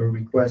a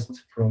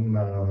request from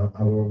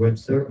our web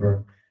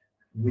server,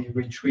 we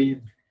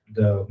retrieve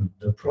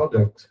the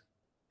product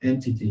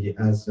entity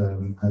as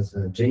a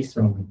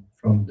JSON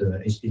from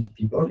the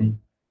HTTP body,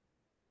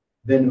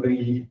 then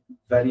we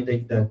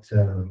validate that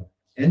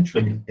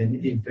entry,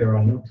 and if there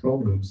are no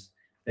problems,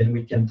 then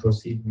we can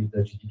proceed with the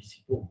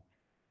JDBC pool.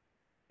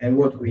 And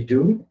what we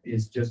do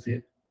is just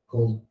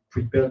called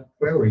prepared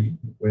query,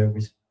 where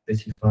we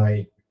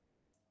specify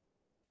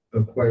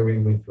a query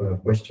with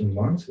question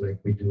marks, like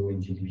we do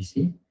in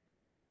JDBC.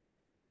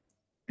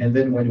 And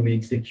then when we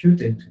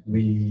execute it,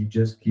 we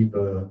just give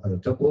a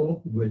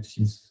tuple,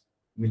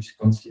 which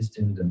consists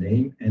in the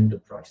name and the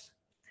price.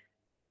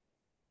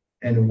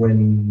 And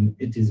when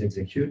it is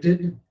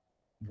executed,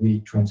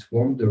 we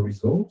transform the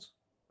result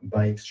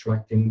by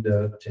extracting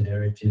the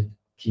generated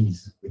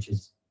keys, which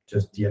is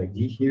just the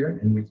ID here,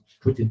 and we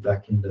put it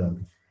back in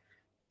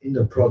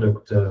the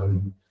product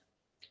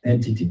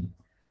entity.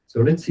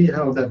 So let's see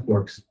how that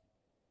works.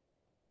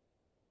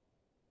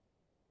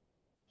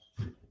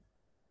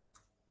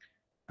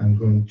 I'm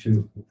going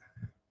to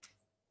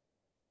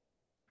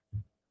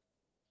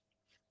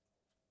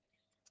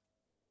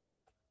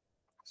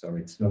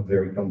sorry, it's not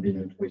very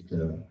convenient with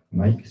the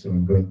mic, so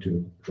I'm going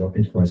to drop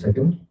it for a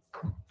second.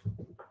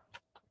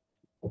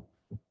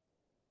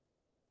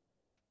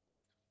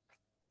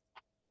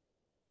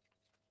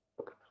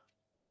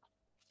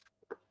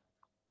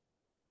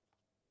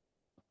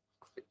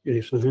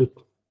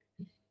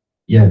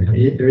 Yeah,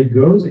 here it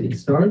goes, it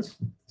starts.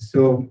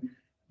 So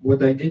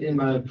what I did in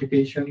my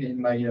application, in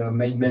my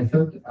main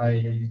method,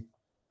 I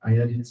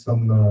added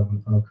some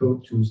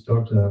code to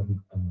start a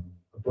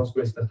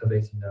Postgres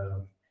database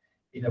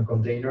in a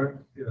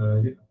container.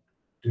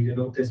 Do you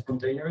know test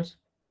containers?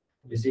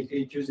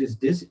 Basically, it uses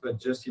this, but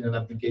just in an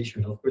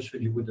application. Of course,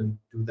 you wouldn't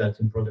do that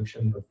in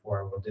production, but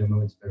for our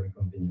demo, it's very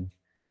convenient.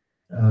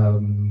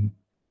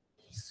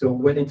 So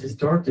when it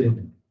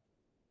started,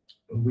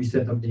 we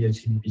set up the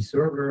HTTP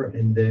server,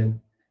 and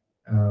then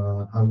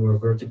our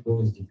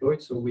vertical is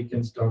deployed, so we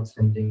can start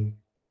sending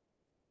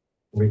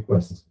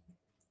requests.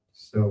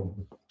 So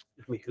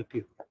if we help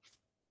you.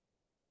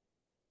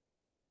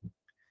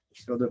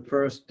 So the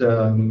first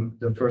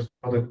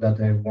product that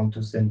I want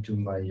to send to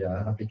my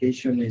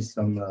application is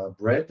some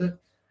bread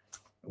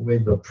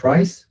with a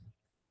price.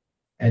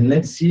 And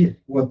let's see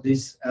what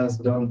this has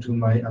done to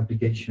my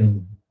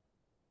application.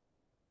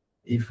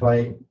 If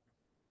I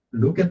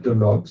look at the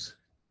logs,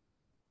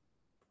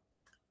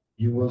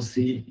 you will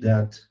see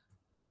that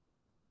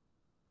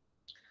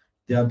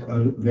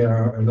there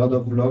are a lot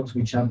of logs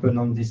which happen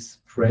on this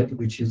thread,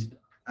 which is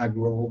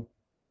agro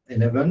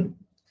 11.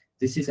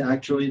 This is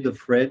actually the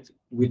thread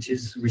which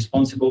is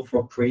responsible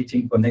for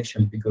creating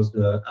connection, because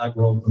the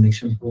agro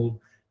connection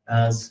pool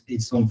has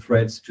its own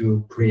threads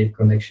to create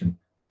connection.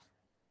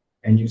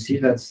 And you see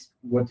that's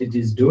what it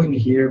is doing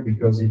here,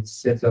 because it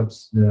sets up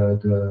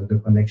the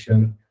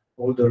connection.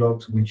 All the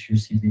logs which you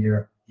see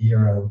here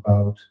are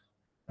about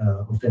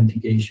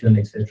authentication,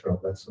 etc.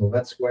 So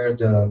that's where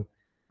the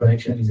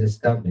connection is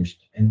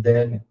established. And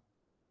then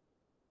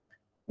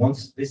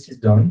once this is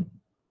done,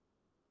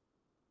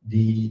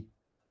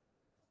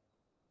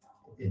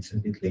 it's a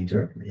bit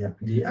later. Yeah,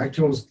 the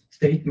actual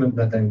statement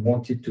that I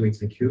wanted to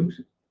execute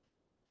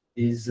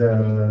is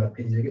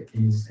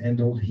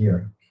handled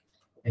here.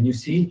 And you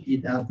see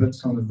it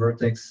happens on the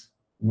Vert.x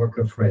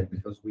worker thread,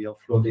 because we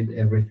offloaded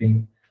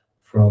everything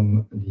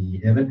from the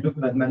event loop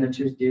that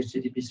manages the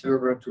HTTP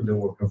server to the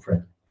worker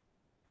thread.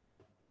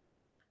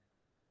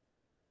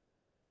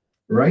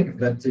 Right,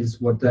 that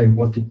is what I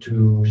wanted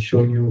to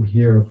show you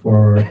here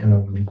for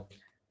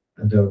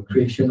the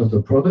creation of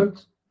the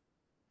product.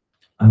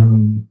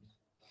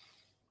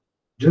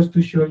 Just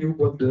to show you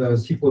what the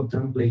SQL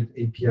template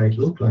API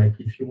look like,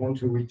 if you want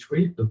to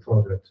retrieve the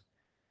product,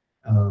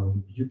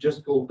 you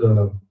just call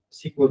the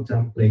SQL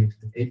template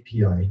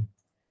API.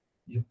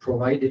 You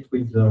provide it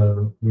with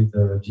the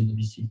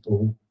JDBC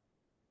pool,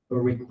 a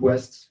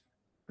request,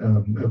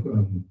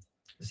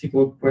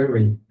 SQL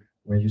query,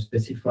 where you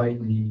specify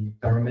the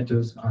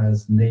parameters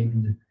as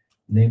named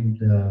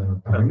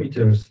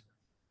parameters.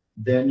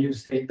 Then you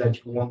say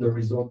that you want the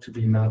result to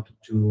be mapped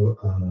to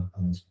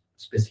a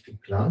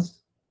specific class.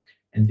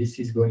 And this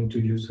is going to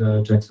use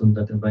Jackson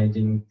data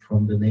binding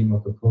from the name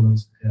of the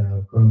columns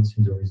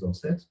in the result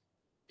set.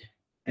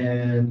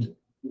 And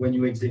when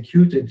you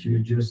execute it, you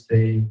just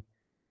say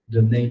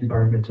the name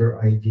parameter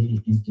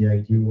ID is the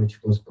ID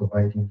which was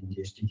provided in the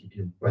HTTP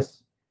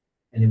request.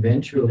 And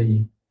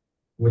eventually,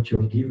 what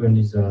you're given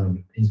is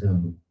an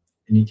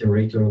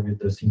iterator with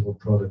the single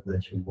product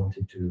that you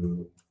wanted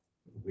to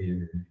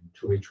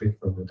retrieve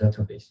from the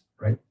database,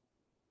 right?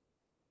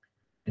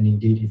 And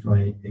indeed, if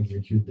I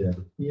execute that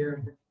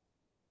here,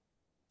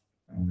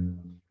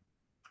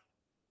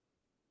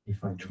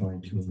 if I try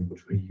to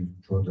retrieve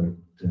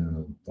product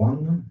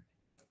 1,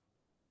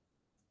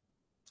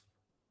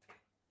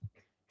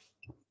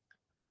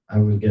 I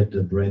will get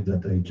the bread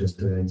that I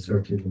just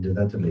inserted in the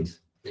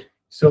database.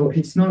 So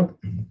it's not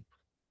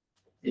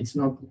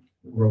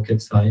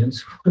rocket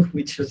science,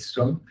 which is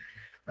strong.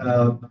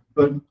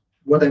 But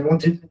what I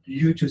wanted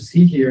you to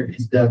see here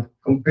is that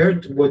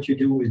compared to what you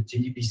do with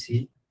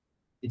JDBC,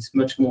 it's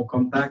much more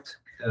compact.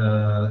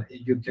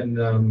 You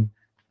can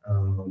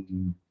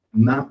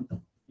map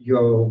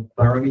your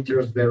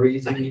parameters very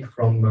easily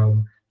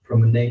from a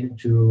name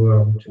to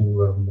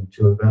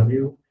a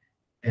value,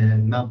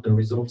 and map the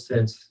result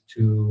sets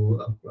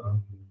to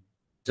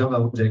Java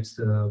objects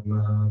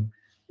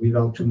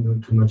without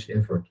too much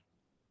effort,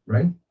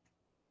 right?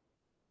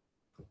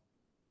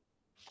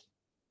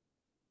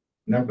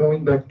 Now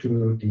going back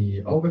to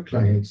the other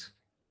clients,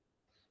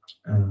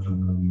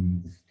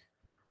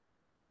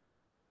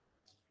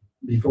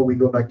 before we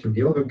go back to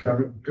the other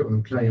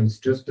clients,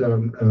 just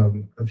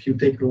a few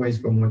takeaways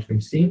from what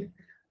we've seen.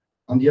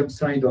 On the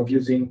upside of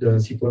using the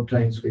SQL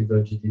clients with the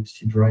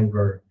JDBC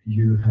driver,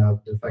 you have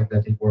the fact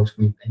that it works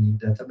with any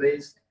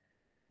database,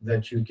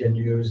 that you can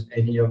use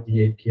any of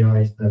the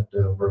APIs that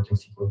the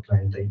Vert.x SQL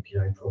Client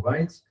API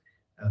provides,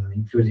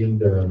 including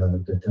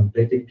the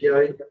template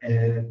API.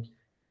 And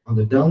on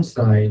the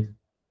downside,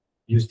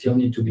 you still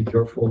need to be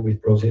careful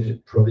with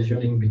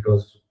provisioning,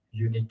 because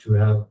you need to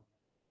have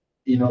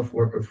enough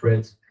worker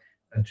threads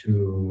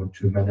to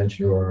manage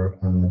your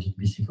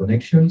JDBC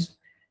connections.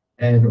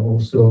 And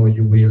also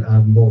you will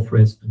add more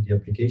threads to the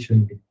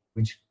application,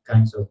 which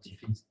kinds of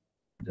defeats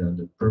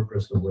the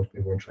purpose of what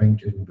we were trying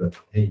to do. But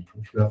hey,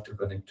 if you have to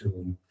connect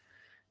to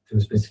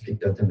a specific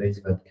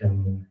database, that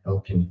can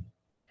help you.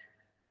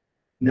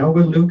 Now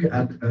we'll look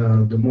at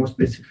the more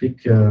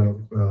specific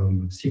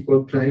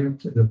SQL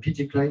client, the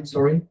PG client,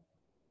 sorry,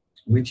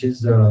 which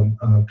is a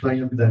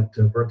client that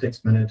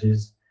Vert.x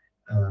manages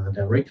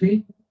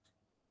directly.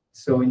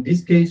 So in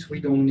this case,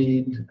 we don't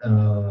need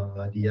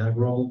the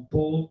Agro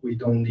pool. We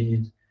don't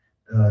need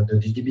the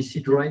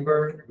JDBC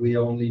driver. We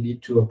only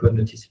need to open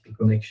the TCP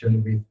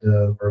connection with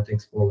the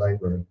Vert.x core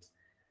library.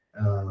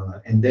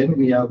 And then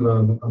we have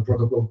a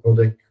protocol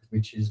codec,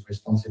 which is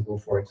responsible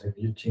for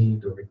executing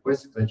the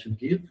requests that you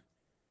give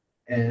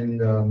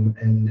and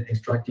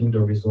extracting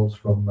the results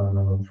from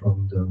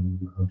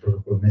the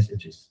protocol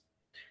messages.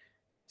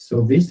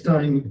 So this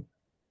time,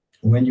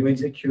 when you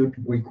execute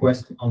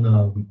request on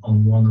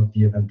one of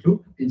the event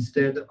loop,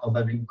 instead of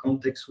having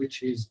context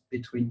switches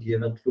between the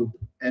event loop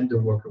and the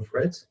worker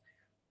threads,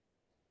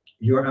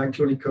 you are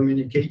actually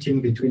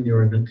communicating between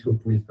your event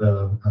loop with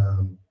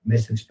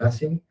message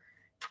passing,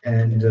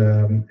 and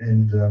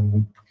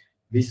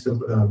this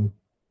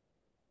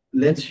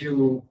lets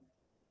you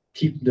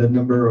keep the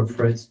number of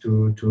threads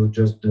to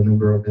just the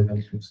number of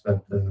event loops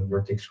that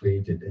Vert.x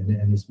created,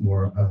 and it's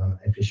more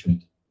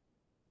efficient.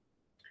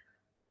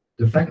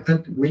 The fact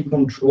that we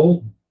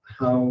control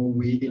how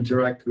we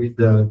interact with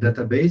the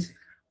database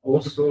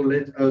also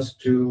led us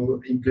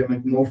to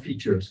implement more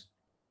features.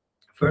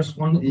 First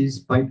one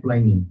is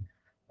pipelining.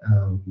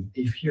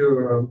 If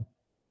you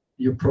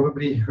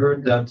probably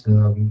heard that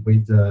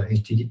with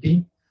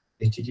HTTP.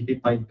 HTTP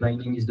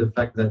pipelining is the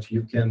fact that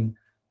you can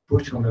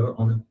push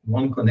on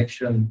one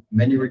connection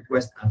many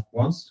requests at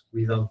once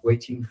without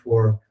waiting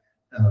for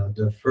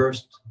the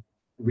first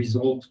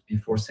result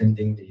before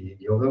sending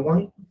the other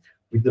one.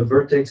 With the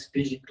Vert.x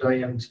PG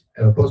client,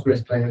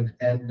 Postgres client,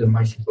 and the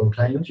MySQL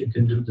client, you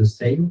can do the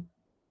same,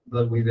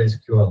 but with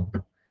SQL.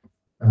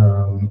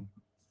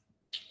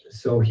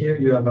 So here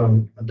you have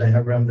a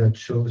diagram that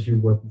shows you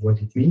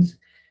what it means.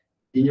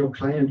 In your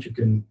client, you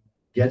can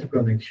get a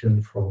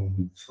connection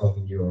from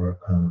your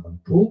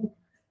pool,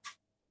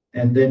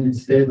 and then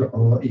instead,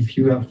 or if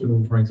you have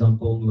to, for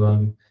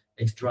example,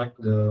 extract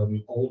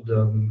all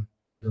the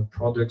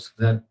products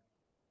that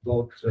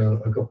bought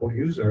a couple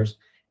users,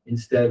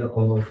 instead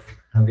of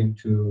having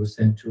to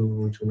send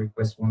two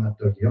requests one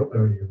after the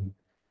other,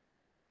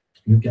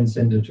 you can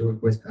send the two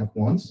requests at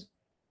once,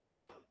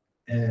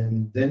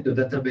 and then the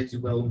database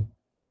will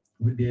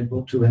be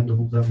able to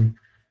handle them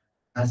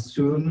as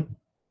soon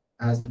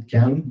as it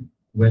can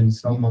when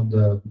some of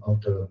the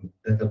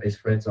database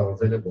threads are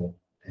available,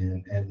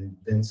 and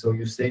then so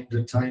you save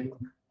the time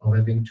of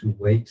having to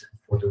wait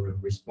for the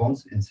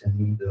response and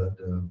sending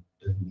the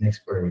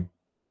next query.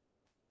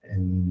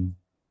 And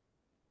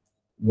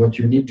what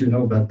you need to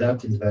know about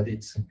that is that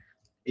it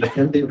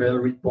can be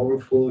very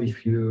powerful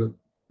if you,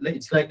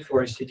 it's like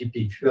for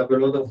HTTP. If you have a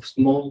lot of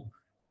small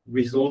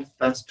results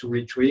fast to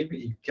retrieve,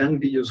 it can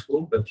be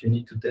useful, but you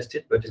need to test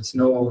it, but it's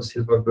no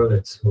silver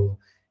bullet. So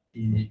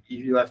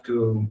you have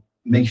to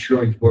make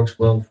sure it works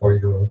well for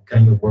your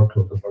kind of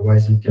workload,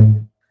 otherwise it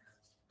can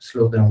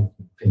slow down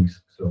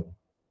things. So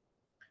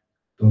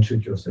don't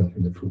shoot yourself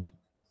in the foot.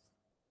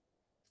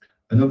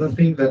 Another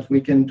thing that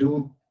we can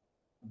do,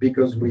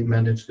 because we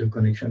manage the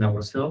connection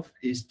ourselves,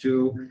 is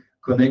to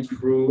connect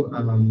through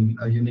a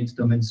Unix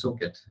domain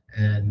socket.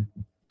 And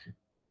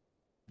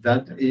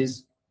that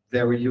is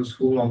very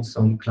useful on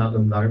some cloud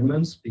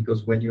environments,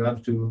 because when you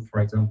have to,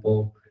 for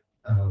example,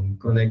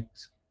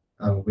 connect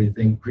with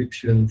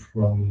encryption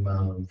from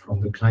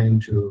the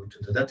client to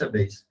the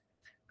database,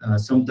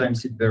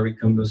 sometimes it's very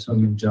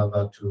cumbersome in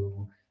Java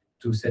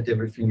to set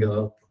everything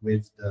up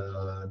with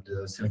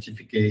the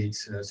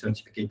certificates,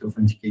 certificate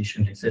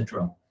authentication,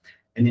 etc.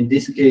 And in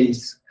this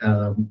case,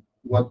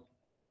 what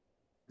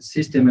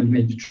system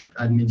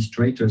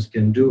administrators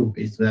can do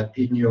is that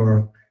in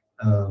your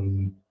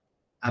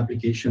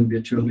application,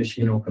 virtual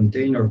machine, or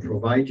container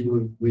provide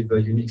you with a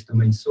Unix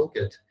domain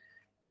socket,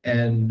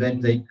 and then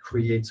they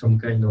create some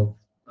kind of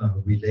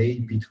relay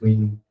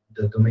between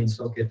the domain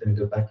socket and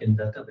the backend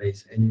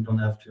database, and you don't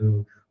have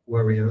to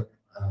worry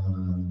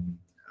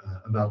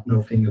about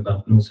nothing,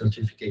 about no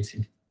certificates.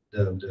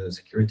 The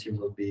security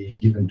will be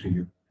given to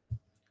you.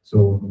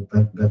 So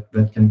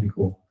that can be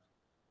cool.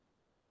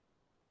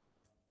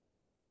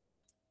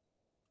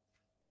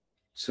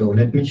 So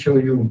let me show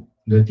you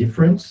the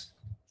difference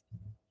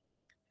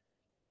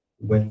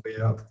when we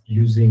are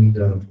using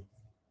the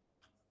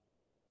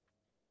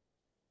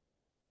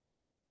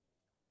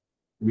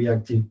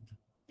Reactive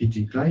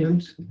PG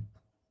client.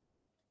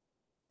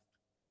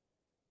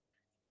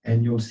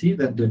 And you'll see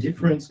that the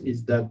difference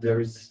is that there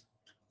is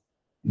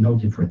no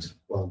difference.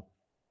 Well,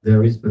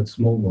 there is, but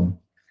small one.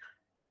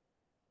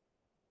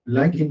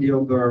 Like in the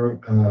other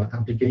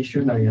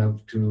application, I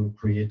have to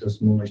create a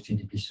small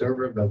HTTP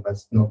server, but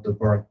that's not the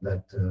part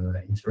that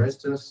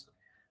interests us.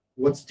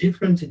 What's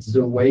different is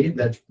the way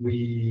that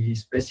we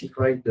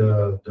specify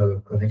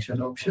the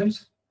connection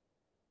options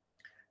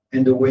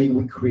and the way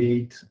we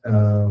create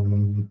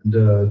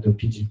the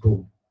PG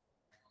pool.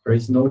 There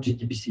is no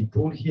JDBC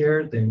pool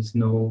here. There is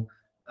no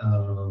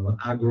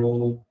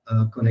agro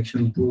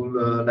connection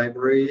pool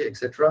library,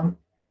 etc.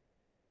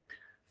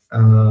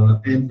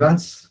 And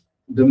that's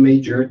the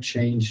major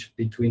change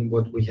between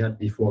what we had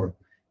before.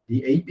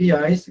 The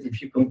APIs,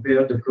 if you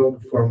compare the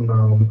code from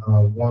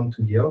one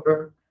to the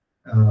other,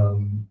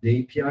 the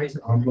APIs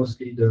are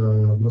mostly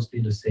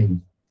the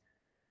same.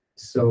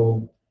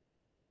 So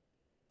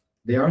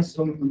there are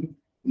some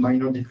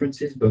minor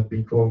differences, but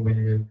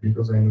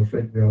because I'm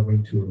afraid we are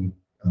going to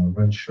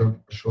run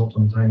short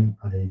on time,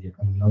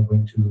 I'm not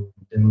going to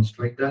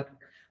demonstrate that.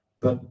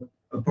 But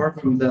apart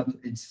from that,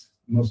 it's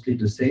mostly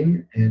the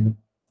same. And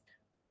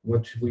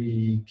what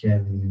we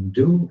can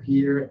do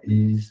here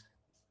is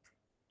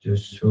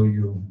just show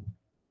you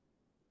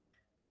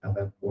how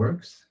that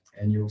works.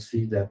 And you'll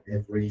see that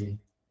every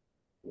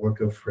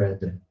worker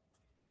thread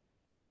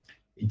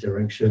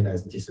interaction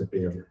has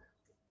disappeared.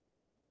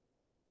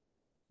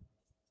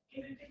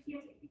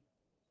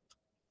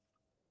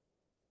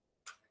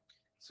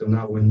 So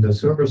now when the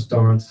server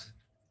starts,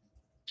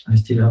 I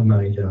still have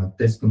my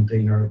test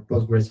container,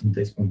 Postgres in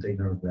test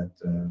container that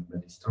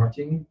is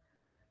starting.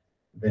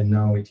 Then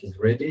now it is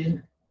ready.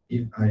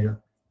 If I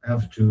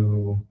have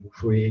to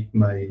create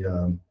my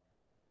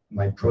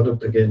my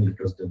product again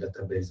because the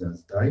database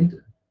has died.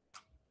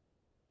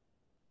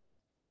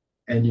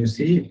 And you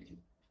see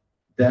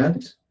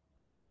that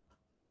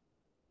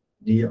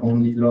the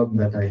only log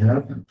that I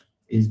have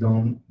is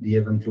on the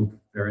event loop.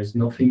 There is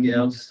nothing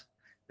else.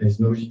 There's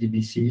no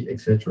JDBC,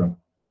 etc.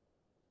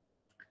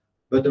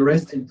 But the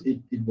rest,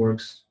 it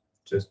works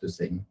just the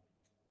same.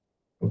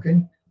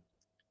 Okay.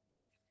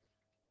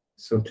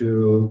 So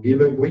to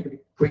give a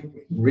quick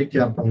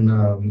recap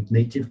on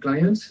native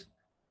clients,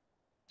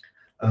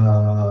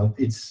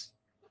 it's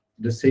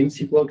the same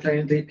SQL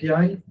client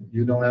API.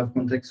 You don't have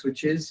context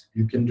switches.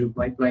 You can do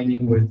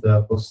pipelining with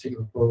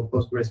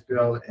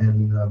PostgreSQL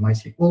and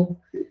MySQL.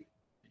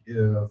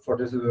 For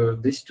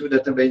these two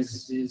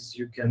databases,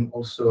 you can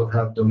also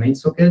have domain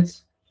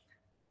sockets.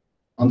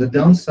 On the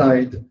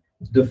downside,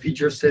 the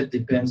feature set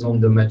depends on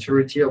the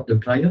maturity of the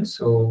client.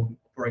 So,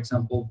 for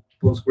example,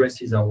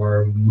 Postgres is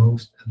our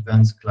most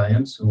advanced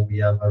client, so we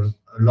have a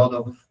lot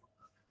of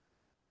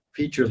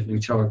features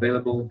which are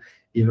available.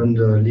 Even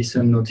the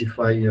listen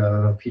notify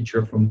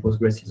feature from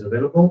Postgres is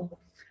available.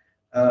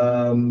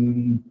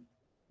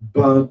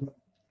 But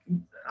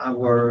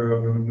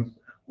our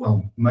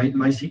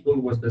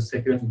MySQL was the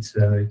second. It's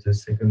the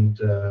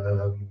second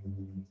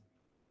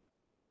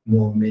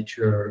more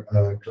mature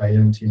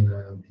client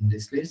in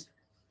this list.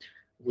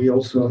 We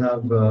also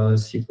have a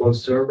SQL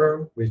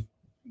Server with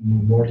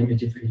more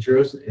limited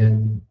features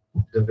and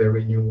the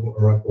very new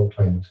Oracle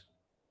client.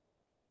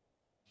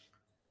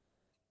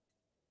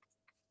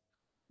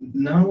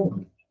 Now,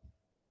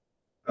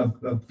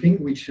 a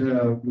thing which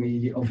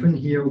we often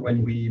hear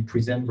when we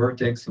present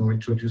Vert.x or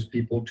introduce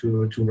people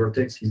to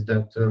Vert.x is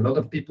that a lot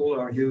of people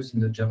are used in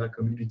the Java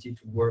community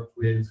to work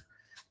with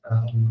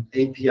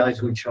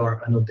APIs which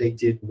are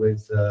annotated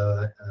with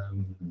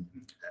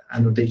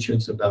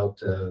annotations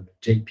about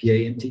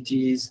JPA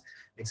entities,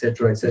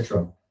 etc.,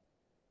 etc.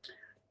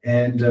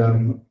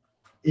 And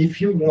if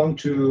you want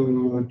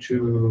to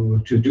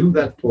do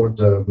that for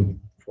the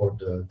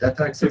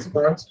data access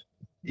part,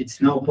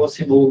 it's now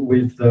possible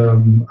with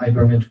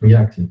Hibernate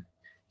Reactive.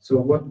 So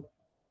what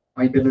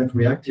Hibernate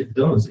Reactive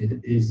does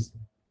is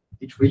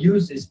it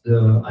reuses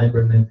the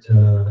Hibernate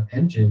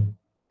engine.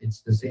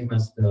 It's the same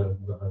as the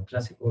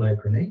classical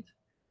Hibernate,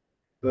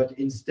 but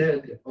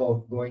instead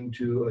of going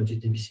to a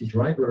JDBC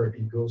driver,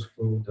 it goes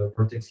through the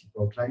Vert.x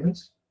SQL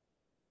clients,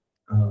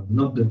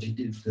 not the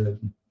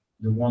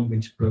one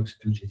which plugs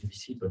to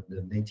JDBC, but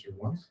the native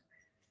ones.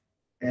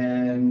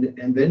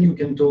 And then you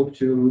can talk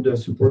to the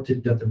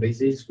supported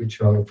databases,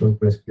 which are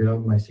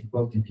PostgreSQL,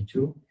 MySQL,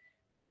 DB2,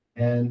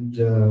 and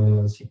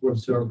SQL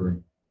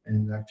Server.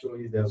 And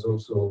actually, there's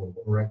also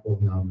Oracle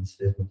now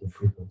instead of the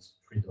three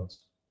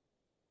dots.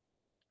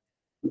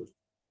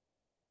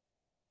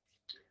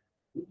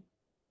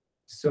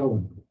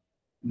 So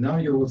now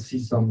you will see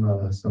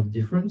some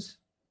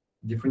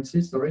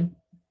differences, sorry.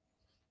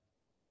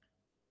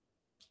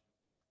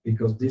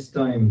 Because this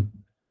time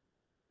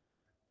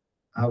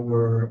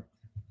our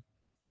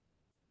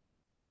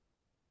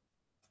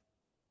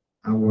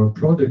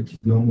product is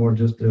no more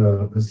just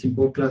a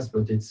simple class,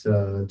 but it's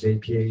a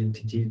JPA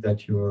entity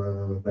that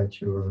you're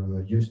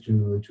used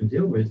to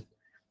deal with.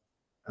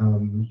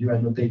 You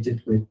annotate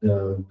it with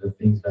the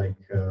things like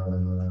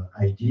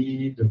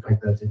ID, the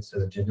fact that it's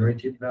a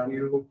generated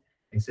value,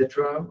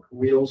 etc.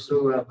 We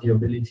also have the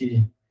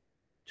ability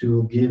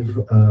to give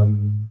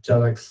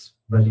JAX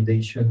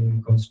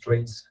validation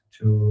constraints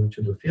to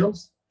the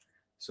fields.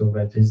 So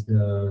that is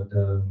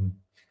the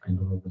I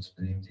don't know what's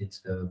the name. It's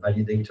the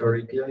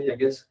validator API, I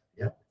guess.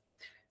 Yeah.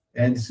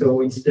 And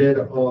so instead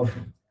of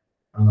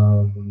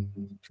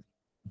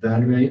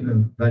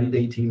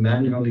validating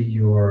manually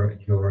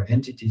your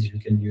entities, you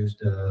can use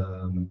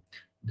the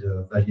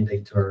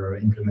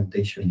validator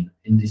implementation.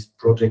 In this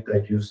project, I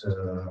use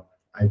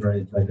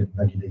Hibernate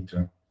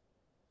validator.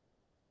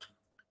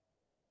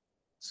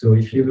 So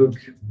if you look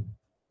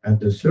at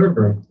the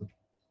server,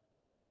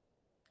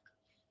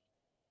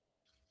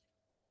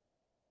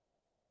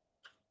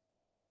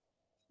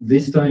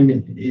 this time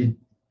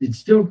it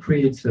still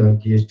creates the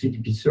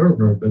HTTP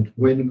server, but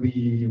when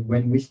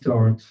we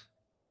start,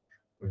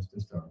 where's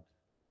the start?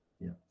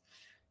 Yeah,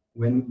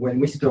 when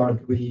we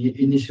start, we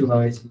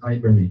initialize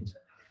Hibernate.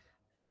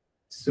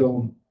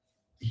 So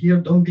here,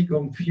 don't be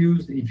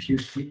confused if you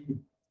see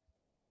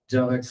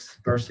JAX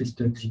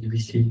persistent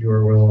JDBC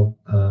URL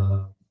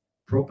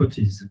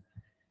properties.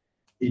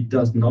 It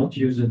does not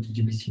use a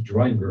JDBC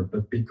driver,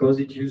 but because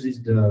it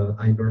uses the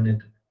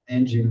Hibernate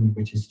engine,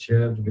 which is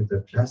shared with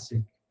the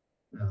classic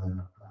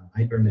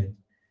Hibernate,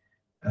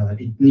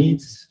 it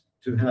needs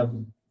to have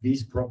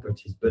these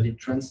properties, but it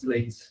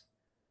translates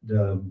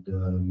the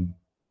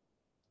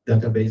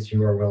database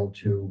URL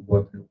to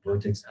what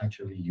Vert.x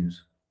actually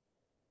use.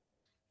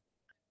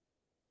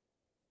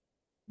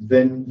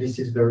 Then this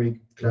is very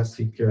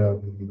classic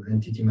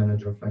entity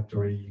manager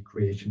factory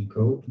creation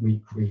code we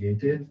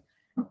created,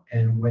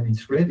 and when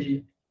it's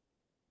ready,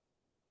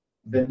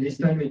 then this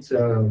time it's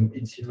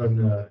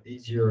even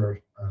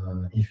easier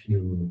if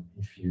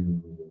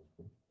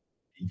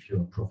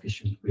you're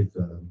proficient with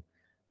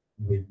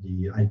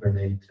the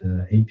Hibernate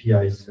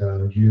APIs.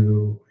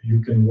 You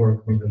can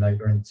work with an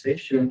Hibernate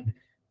session,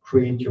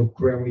 create your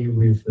query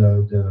with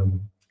the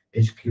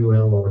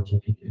HQL or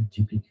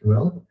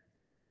GPQL,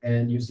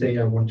 and you say,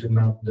 I want to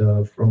map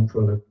the from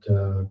product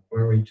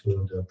query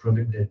to the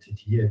product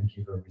entity and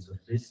give a result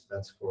list.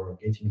 That's for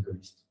getting the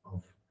list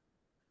of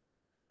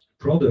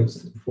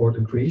products. For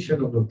the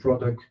creation of the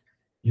product,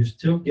 you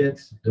still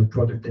get the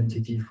product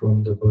entity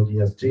from the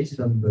body as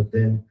JSON, but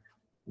then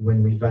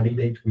when we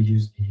validate, we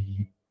use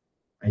the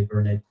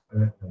Hibernate,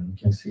 you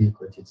can see it,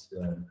 but it's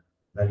the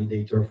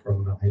validator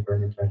from the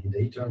Hibernate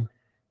validator,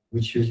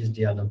 which uses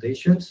the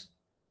annotations.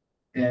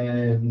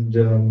 And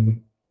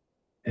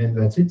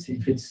that's it.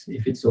 If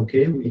it's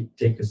okay, we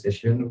take a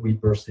session, we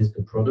persist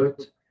the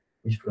product,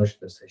 we flush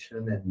the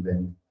session, and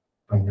then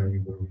finally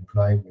we'll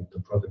reply with the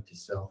product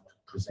itself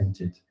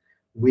presented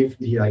with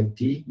the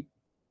ID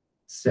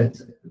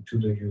set to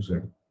the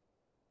user.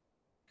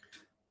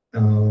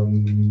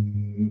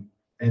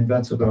 And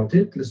that's about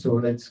it. So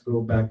let's go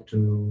back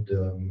to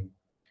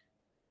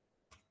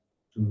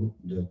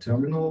the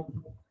terminal.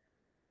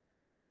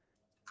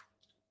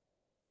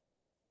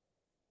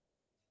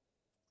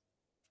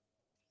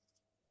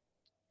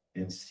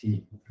 And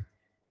see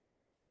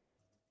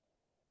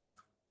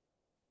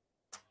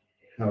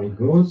how it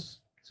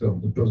goes. So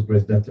the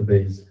Postgres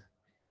database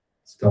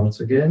starts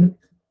again.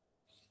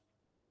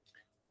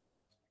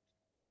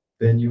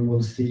 Then you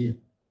will see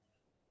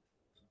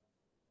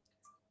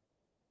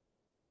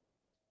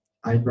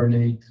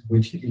Hibernate,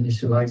 which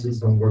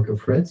initializes on worker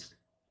threads,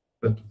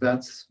 but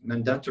that's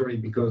mandatory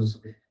because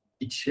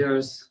it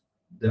shares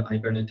the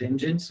Hibernate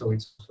engine. So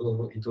it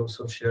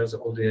also shares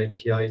all the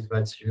APIs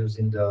that's used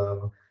in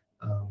the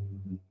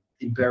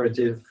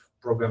imperative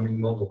programming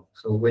model.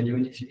 So when you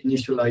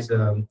initialize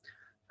an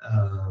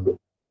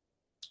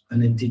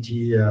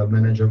entity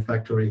manager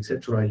factory,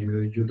 etc.,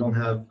 you don't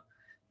have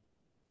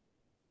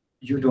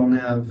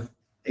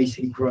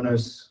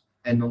asynchronous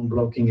and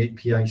non-blocking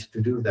APIs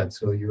to do that.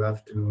 So you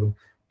have to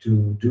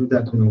do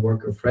that on a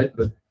worker thread.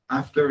 But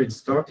after it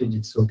started,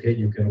 it's okay.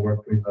 You can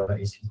work with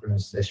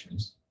asynchronous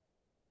sessions.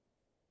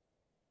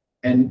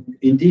 And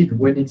indeed,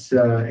 when it's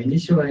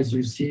initialized,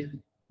 you see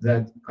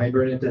that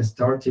Hibernate has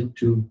started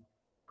to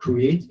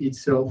create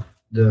itself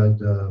the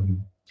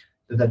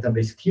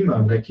database schema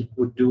like it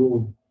would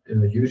do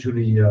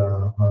usually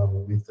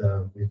with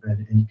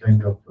any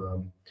kind of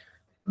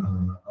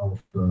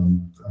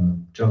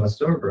Java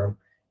server,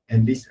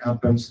 and this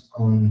happens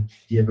on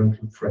the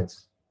event loop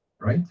threads,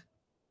 right?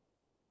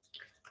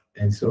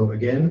 And so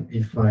again,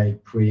 if I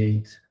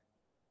create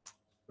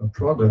a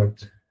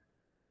product,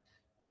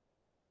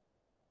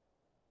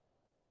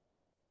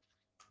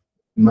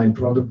 my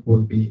product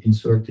will be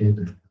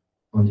inserted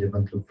on the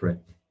event loop thread.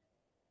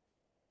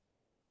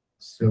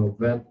 So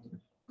that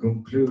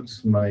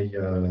concludes my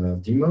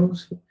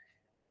demos.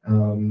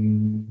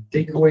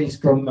 Takeaways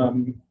from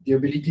the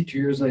ability to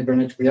use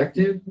Hibernate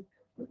Reactive.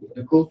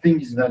 The cool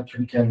thing is that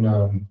you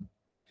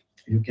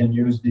can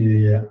use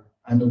the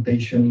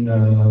annotation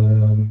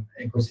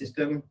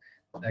ecosystem.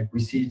 Like we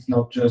see, it's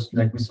not just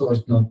like we saw.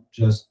 It's not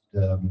just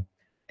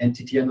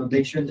entity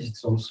annotation.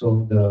 It's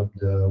also the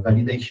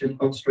validation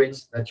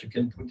constraints that you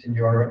can put in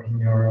your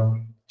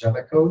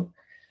Java code.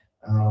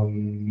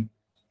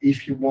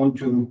 If you want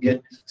to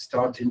get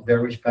started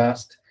very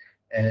fast,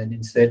 and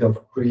instead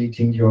of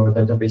creating your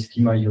database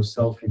schema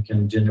yourself, you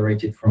can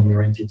generate it from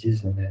your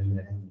entities, and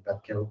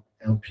that can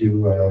help you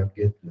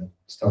get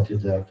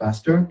started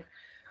faster.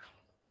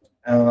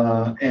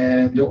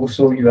 And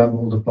also you have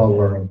all the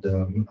power of the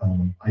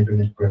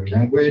Hibernate query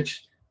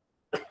language.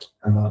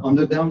 On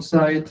the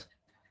downside,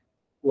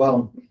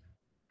 well,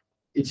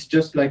 it's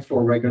just like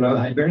for regular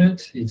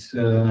Hibernate. It's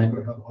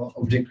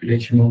object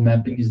relational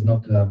mapping is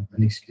not an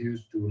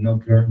excuse to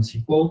not learn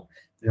SQL.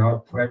 There are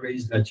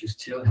queries that you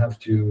still have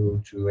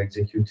to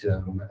execute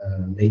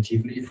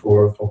natively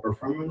for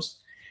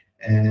performance,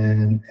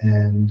 and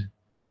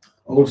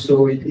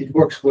also it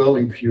works well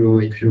if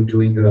you're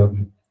doing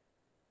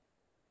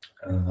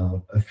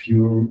a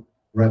few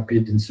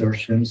rapid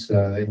insertions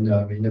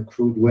in a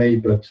crude way,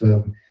 but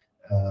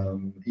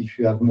if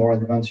you have more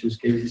advanced use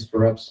cases,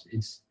 perhaps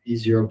it's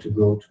easier to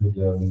go to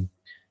the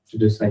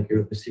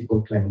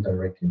SQL client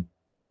directly.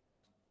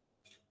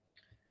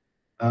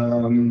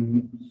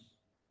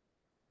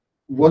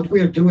 What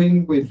we are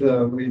doing with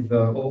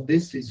all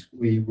this is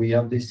we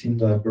have this in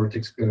the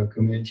Vert.x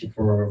community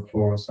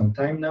for some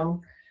time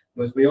now,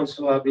 but we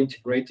also have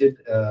integrated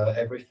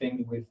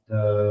everything with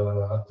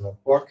the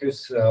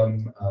Quarkus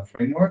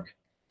framework.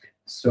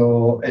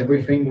 So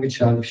everything which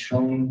I've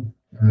shown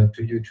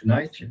to you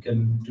tonight, you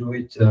can do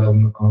it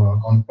on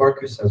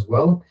Quarkus as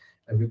well.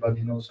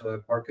 Everybody knows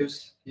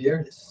Quarkus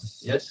here?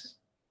 Yes?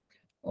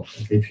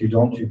 Okay, if you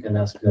don't, you can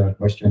ask a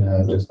question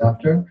just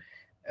after.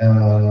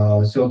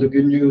 So the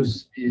good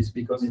news is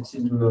because it's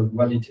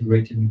well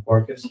integrated in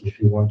Quarkus, if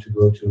you want to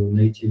go to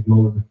native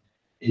mode,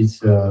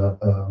 it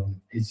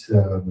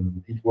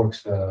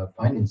works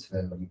fine.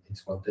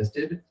 It's well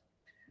tested.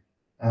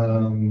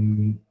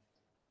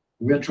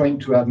 We are trying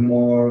to add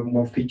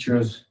more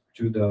features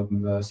to the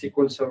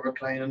SQL Server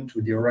client,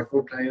 to the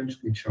Oracle client,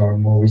 which are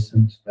more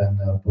recent than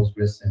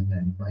Postgres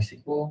and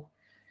MySQL.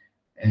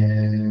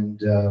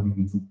 And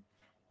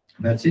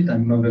that's it.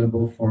 I'm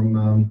available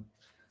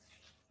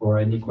for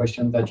any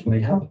questions that you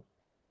may have.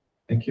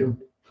 Thank you.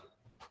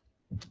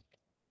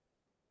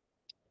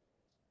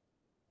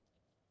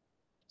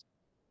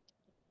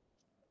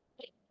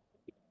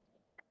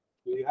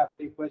 Do you have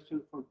any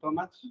questions for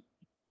Thomas?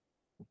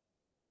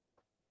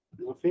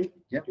 Nothing?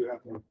 Yeah. Do you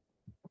have one?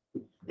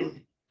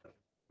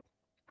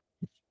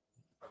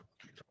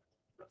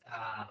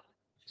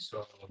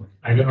 So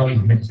I don't know if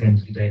it makes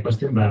sense to the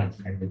question, but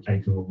I will try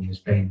to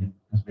explain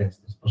as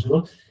best as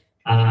possible.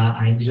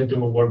 I'm used to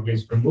work with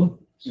Spring Boot.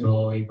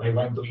 So if I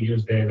want to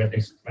use the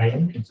Vert.x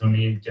client, it's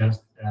only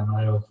just a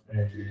matter of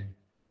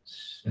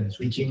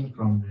switching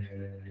from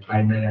the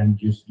client that I'm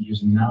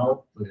using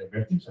now to the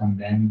Vert.x, and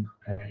then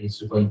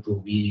it's going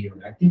to be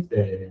reactive,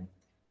 the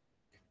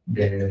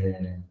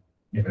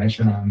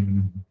connection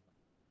and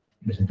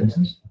the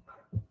sentences.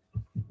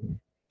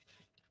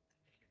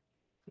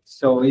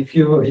 So if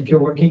you're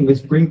working with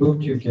Spring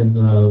Boot, you can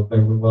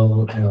very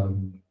well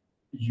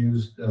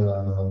use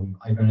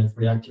Hibernate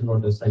Reactive or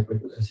the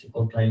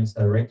SQL clients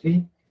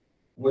directly.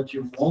 What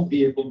you won't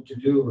be able to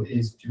do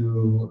is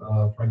to,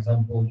 for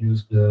example,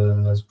 use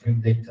the Spring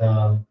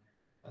Data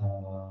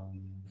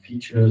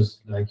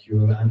features, like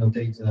you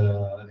annotate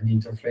an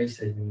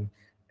interface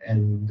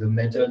and the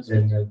methods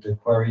and the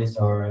queries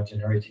are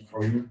generated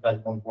for you.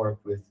 That won't work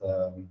with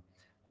the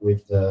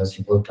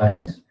SQL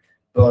clients.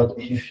 But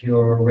if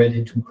you're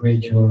ready to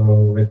create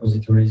your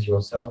repositories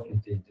yourself,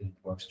 it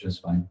works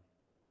just fine.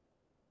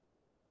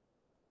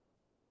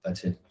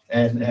 That's it.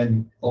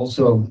 And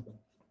also,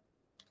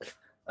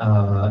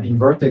 in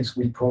Vert.x,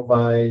 we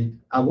provide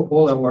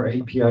all our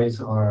APIs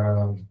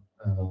are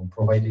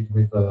provided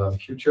with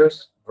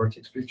features,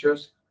 Vert.x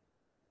features,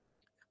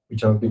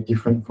 which are a bit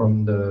different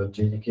from the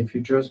JDK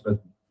features,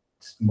 but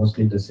it's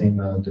mostly the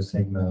same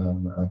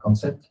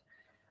concept.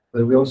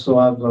 But we also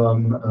have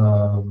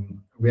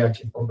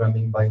reactive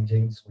programming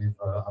bindings with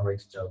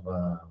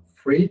RxJava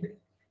 3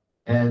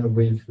 and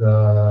with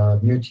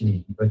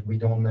Mutiny, but we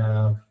don't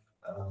have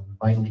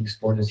bindings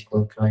for the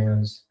SQL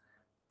clients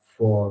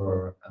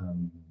for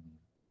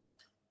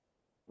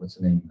what's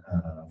the name,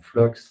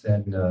 Flux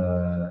and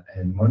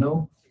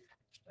Mono.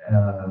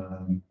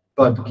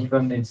 But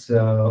given it's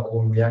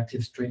all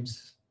reactive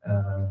streams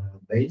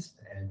based,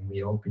 and we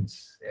hope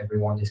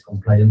everyone is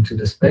compliant to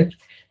the spec,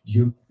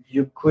 you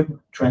could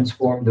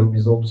transform the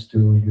results to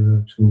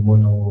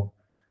Mono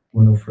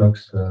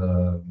Flux.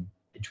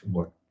 It should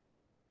work.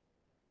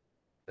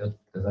 Does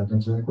that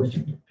answer the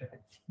question?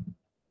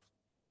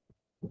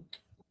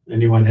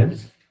 Anyone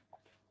else?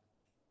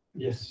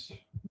 Yes.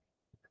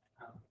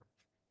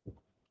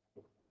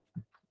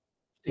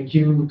 Thank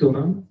you,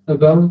 Thomas.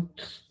 About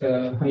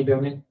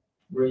Hibernate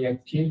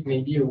Reactive,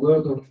 maybe a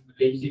word on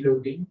lazy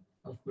loading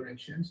of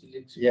corrections. Is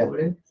it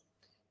supported?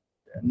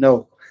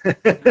 No.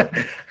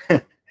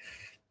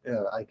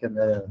 Yeah, I can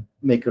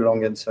make a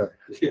long answer.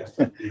 Yeah.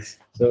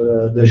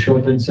 So the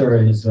short answer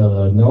is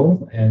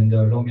no, and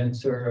the long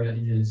answer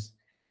is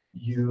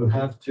you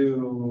have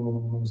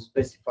to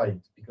specify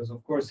it, because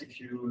of course if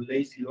you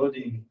lazy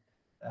loading,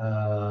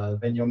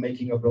 then you're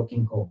making a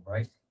blocking call,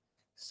 right?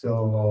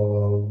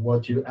 So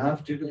what you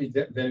have to do is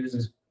that there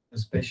is a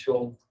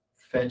special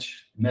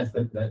fetch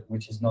method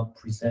which is not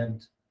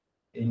present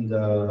in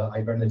the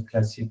Hibernate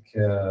Classic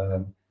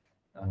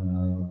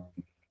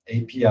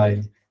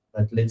API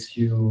that lets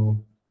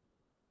you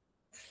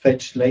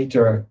fetch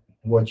later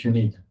what you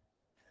need.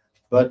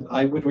 But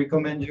I would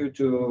recommend you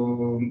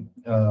to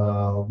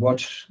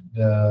watch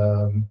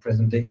the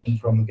presentation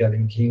from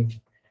Gavin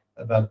King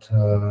about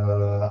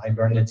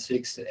Hibernate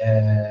 6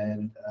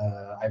 and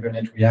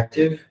Hibernate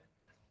Reactive.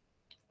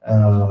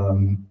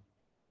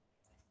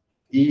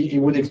 He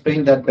would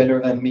explain that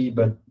better than me,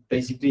 but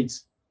basically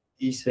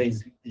he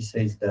says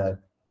that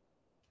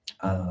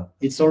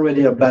it's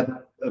already a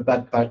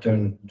bad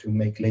pattern to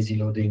make lazy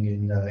loading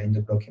in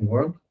the blocking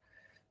world,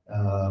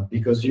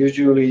 because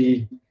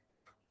usually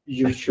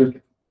you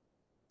should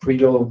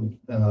preload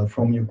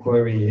from your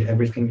query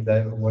everything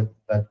that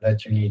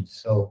you need.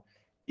 So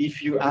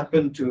if you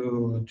happen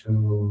to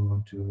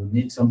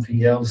need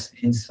something else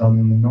in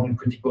some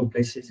non-critical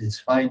places, it's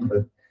fine,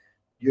 but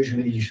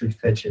usually you should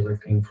fetch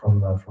everything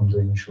from the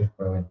initial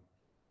query.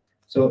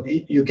 So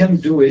you can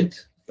do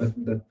it, but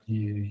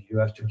you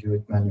have to do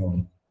it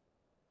manually.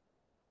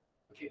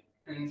 Okay.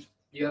 And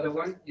the other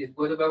one is,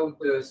 what about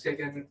the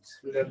second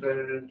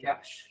level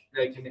cache?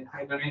 Like in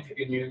Hibernate, you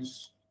can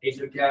use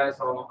Asynchronous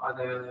or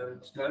other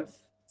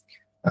stuff.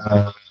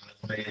 I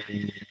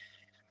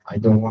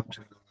don't want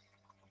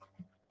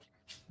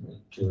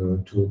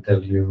to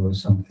tell you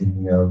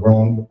something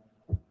wrong,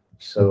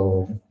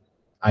 so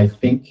I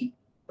think,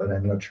 but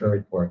I'm not sure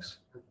it works.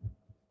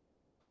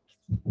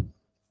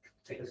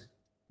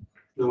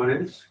 No one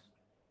else?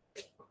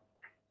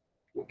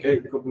 Okay,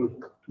 a couple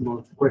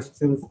more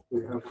questions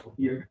we have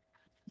here.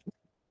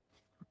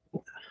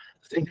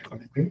 Thank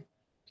you.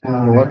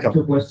 You're welcome.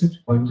 Two questions.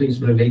 One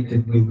is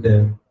related with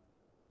the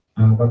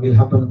what will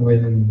happen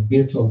when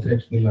virtual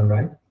threads will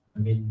arrive. I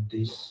mean,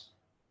 this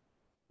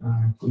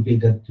could be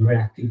that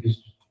reactive is,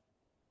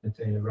 let's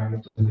say,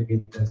 arrived to the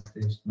bit that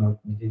is not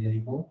needed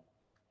anymore.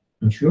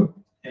 Not sure.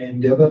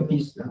 And the other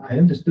is, I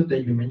understood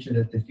that you mentioned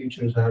that the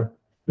features are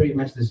pretty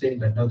much the same,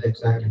 but not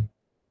exactly,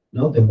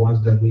 not the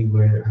ones that we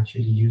were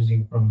actually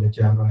using from the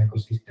Java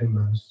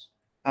ecosystem as.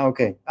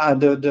 Okay.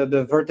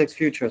 The Vert.x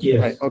futures.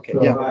 Yes. Right. Okay.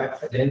 So yeah.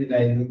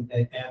 Then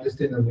I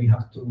understand that we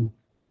have to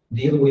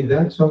deal with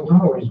that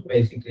somehow, or is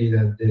basically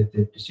that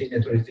the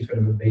signature is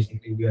different, but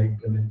basically we are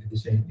implementing the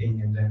same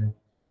thing and then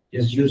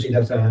just use it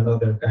as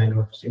another kind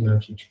of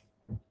similar feature.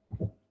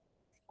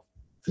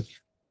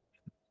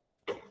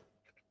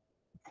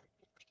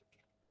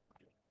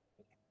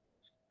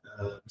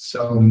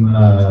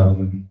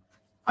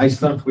 I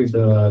start with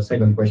the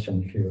second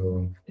question, if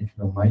you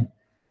don't mind.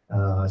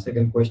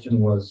 Second question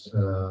was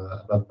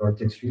about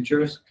Vert.x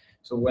futures.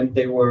 So when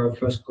they were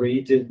first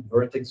created,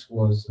 Vert.x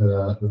was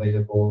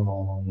available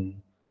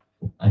on,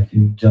 I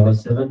think, Java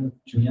 7,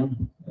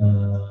 Julian,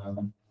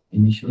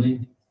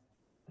 initially.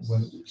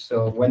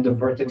 So when the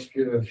Vert.x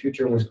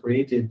future was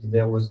created,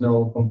 there was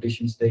no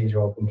completion stage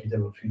or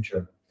completable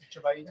future.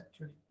 Java 8,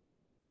 actually.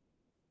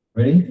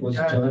 Really? Was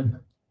it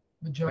Java?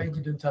 But Java 8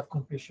 didn't have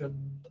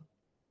completion.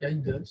 Yeah,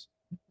 it does.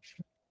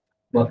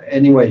 Well,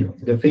 anyway,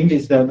 the thing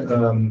is that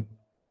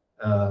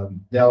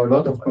there are a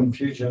lot of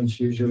confusions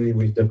usually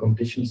with the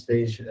completion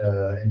stage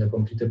and the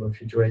completable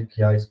future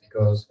APIs,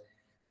 because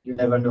you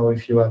never know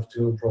if you have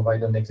to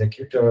provide an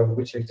executor,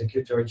 which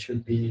executor it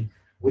should be,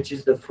 which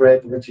is the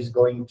thread which is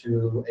going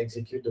to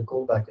execute the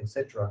callback,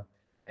 etc.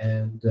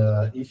 And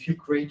if you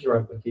create your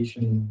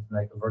application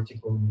like a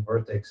vertical in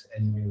Vert.x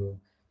and you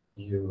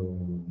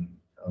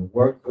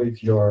work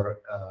with your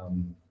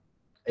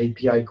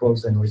API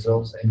calls and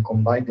results and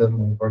combine them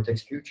with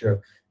Vert.x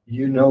future,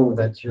 you know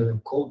that your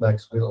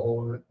callbacks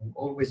will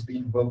always be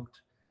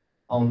invoked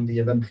on the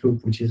event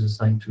loop which is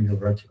assigned to your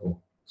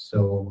vertical.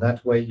 So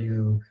that way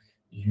you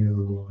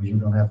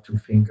don't have to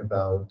think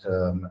about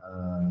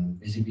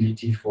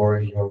visibility for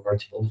your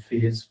vertical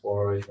fields,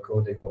 for your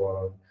codec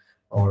or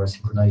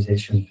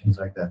synchronization, things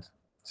like that.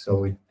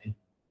 So it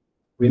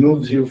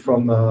removes you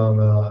from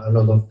a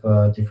lot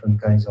of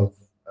different kinds of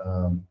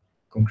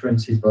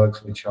concurrency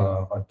bugs which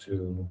are hard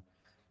to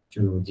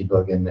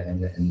debug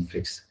and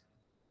fix.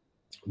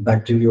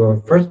 Back to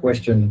your first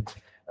question,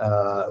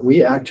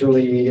 we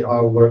actually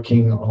are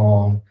working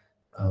on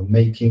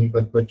making,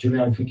 but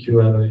Julian, I think you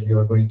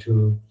are going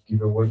to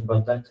give a word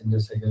about that in the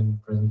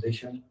second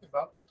presentation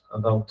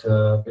about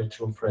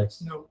virtual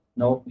threads.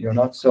 No, you're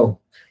not. So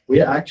we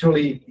are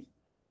actually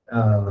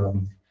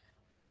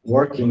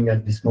working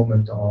at this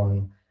moment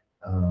on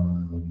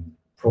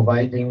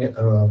providing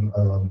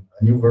a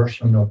new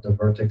version of the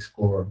Vert.x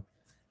core,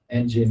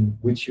 engine,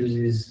 which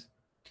uses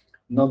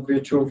not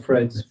virtual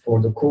threads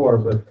for the core,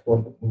 but for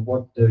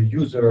what the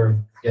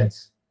user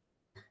gets.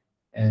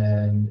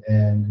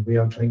 And we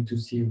are trying to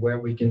see where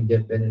we can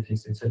get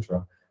benefits,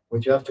 etc.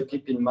 What you have to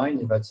keep in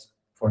mind is that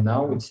for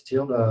now it's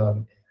still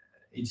a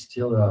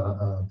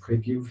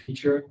preview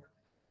feature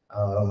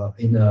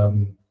in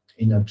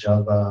a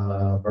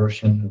Java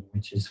version,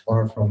 which is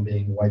far from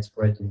being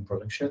widespread in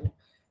production.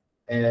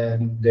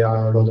 And there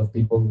are a lot of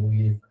people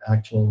with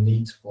actual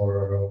needs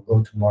for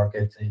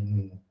go-to-market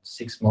in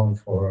 6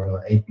 months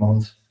or 8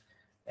 months.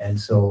 And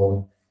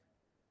so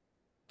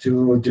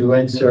to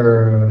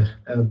answer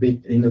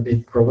in a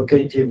bit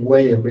provocative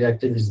way,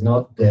 Reactive is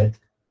not dead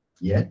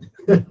yet,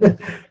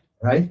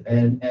 right?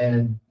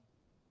 And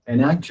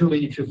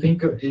actually, if you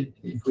think of it,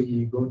 if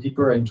we go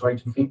deeper and try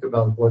to think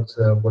about what's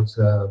a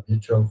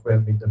virtual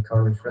thread with the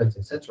current threads,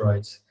 etc.,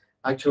 it's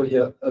actually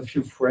a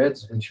few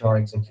threads which are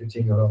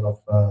executing a lot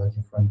of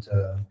different,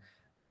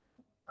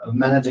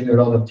 managing a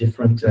lot of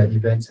different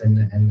events and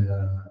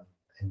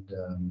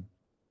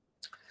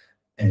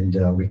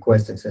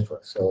requests, etc.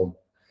 So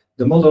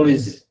the model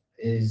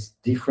is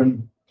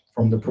different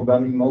from the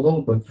programming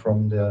model, but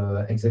from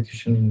the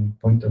execution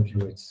point of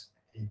view,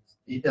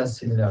 it has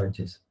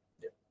similarities.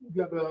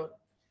 You have an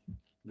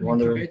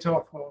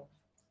incubator for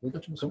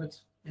virtual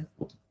threads. Yeah.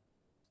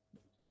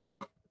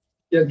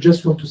 Yeah,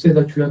 just want to say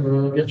that we have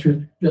a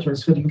virtual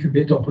thread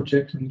incubator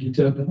project on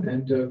GitHub,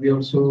 and we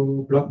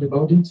also blogged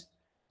about it.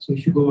 So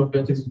if you go on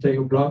Vert.x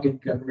blog, you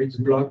can read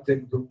the blog,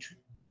 then go to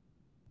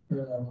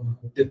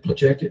the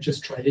project and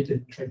just try it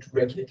and try to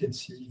break it and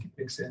see if it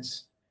makes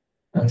sense.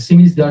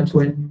 Thing is that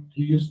when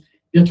you use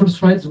virtual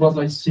threads, was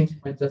I think,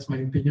 that's my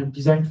opinion,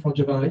 designed for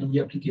Java EE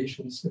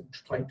applications and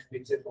trying to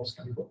make them more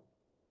scalable.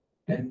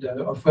 And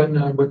often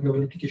when you have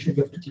an application,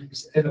 you have to deal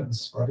with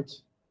events, right?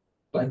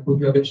 Like when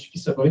you have HTTP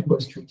server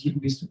request, you deal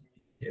with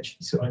the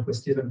HTTP server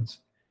request event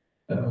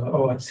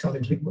or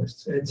servlet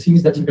requests. And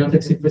things that in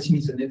Vert.x everything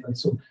is an event.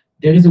 So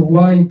there is a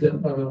wide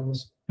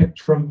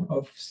spectrum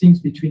of things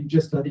between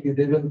just having an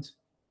event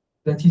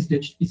that is the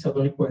HTTP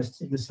server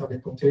request in the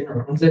servlet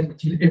container, and then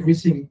deal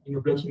everything in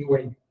a blocking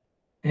way.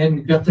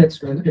 And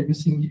Vert.x, when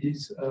everything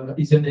is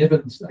an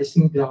event, I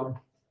think there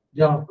are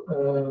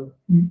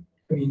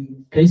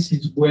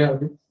cases where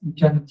we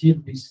can deal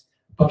with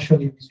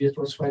partially with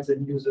virtual threads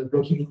and use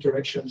blocking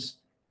interactions,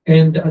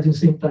 and at the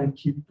same time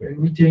keep and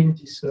retain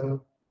this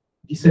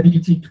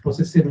ability to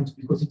process events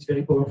because it's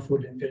very powerful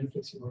and very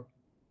flexible.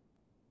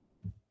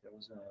 There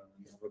was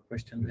another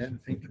question there, I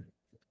think.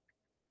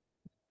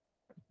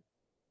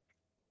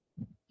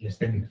 Yes,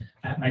 thank you.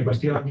 My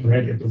question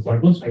related to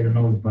Quarkus. I don't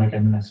know if I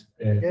can ask.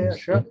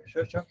 Sure.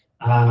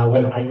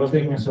 Well, I was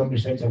doing some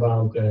research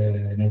about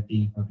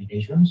native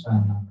applications,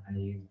 and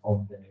I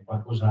found the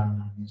Quarkus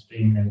and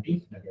Spring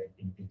native. That I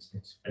think it's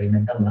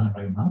experimental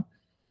right now.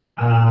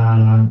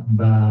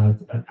 But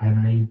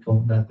I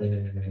found that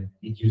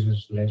it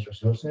uses less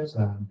resources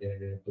and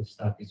the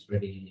bootstrap is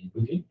very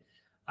quickly.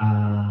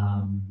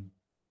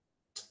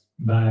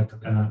 But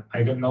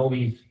I don't know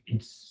if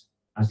it's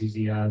as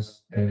easy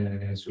as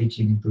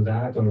switching to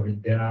that, or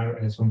if there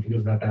are some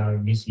features that are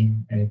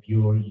missing if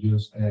you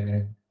use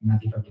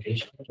native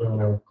applications,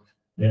 or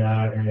there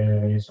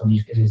are some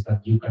use cases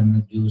that you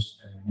cannot use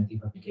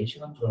native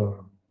applications,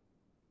 or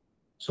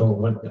so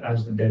what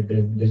as the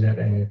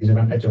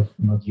disadvantage of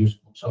not use.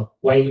 So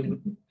why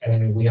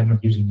we are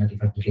not using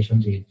native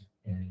applications if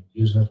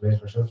users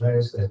less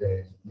resources,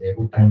 the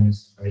boot time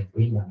is very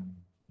quick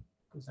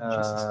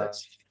and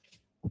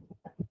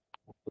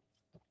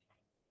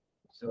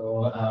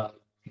so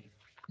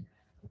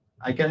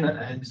I can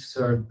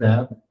answer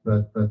that,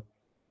 but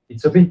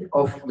it's a bit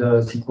off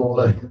the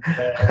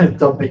SQL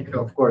topic,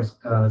 of course.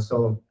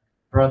 So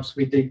perhaps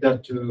we take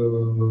that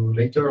to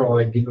later,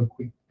 or I give a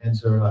quick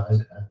answer.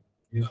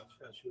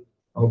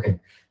 Okay.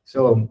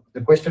 So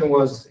the question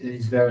was: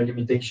 is there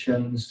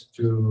limitations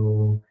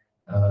to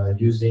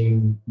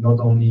using not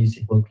only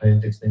SQL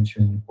Client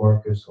extension in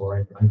Quarkus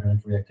or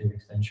Hibernate Reactive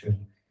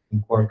extension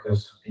in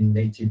Quarkus in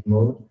native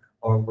mode,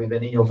 or with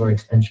any other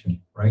extension,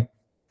 right?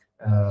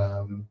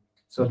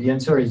 So the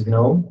answer is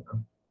no.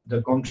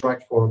 The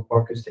contract for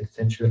Quarkus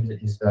extension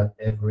is that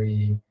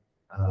every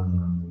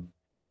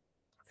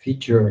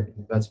feature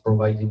that's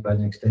provided by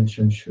an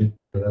extension should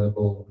be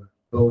available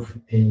both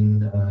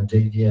in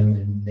JVM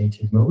and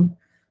native mode.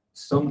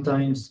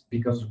 Sometimes,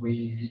 because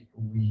we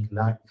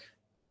lack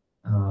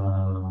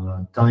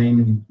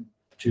time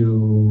to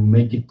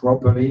make it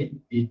properly,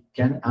 it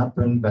can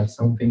happen that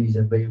something is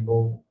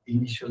available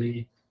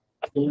initially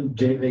in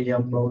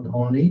JVM mode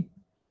only,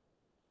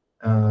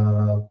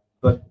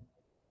 but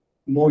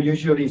more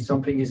usually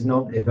something is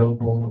not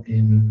available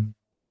in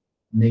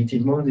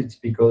native mode. It's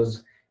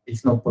because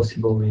it's not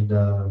possible in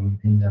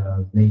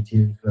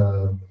native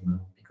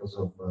because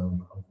of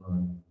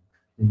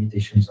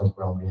limitations of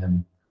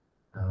RLVM.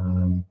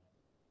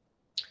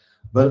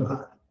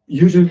 But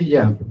usually,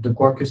 yeah, the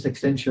Quarkus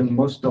extension,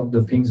 most of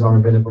the things are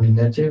available in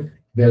native.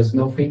 There's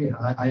nothing.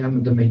 I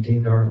am the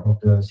maintainer of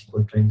the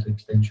SQL Client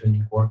extension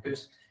in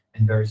Quarkus,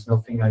 and there is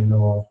nothing I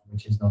know of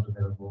which is not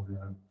available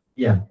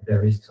Yeah,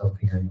 there is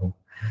something I know.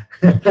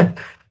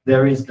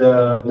 There is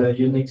the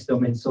Unix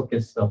domain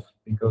socket stuff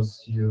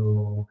because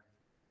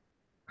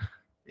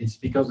it's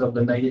because of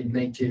the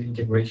native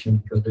integration,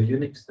 because the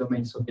Unix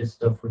domain socket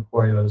stuff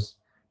requires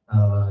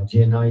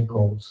GNI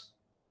calls,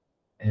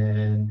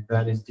 and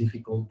that is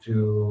difficult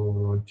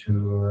to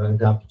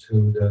adapt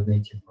to the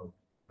native mode.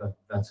 But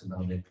that's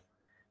about it.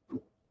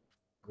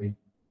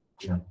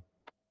 Yeah.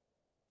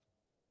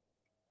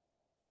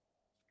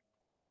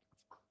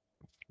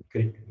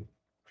 Okay.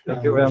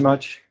 Thank you very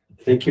much.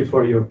 Thank you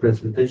for your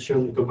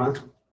presentation, Thomas.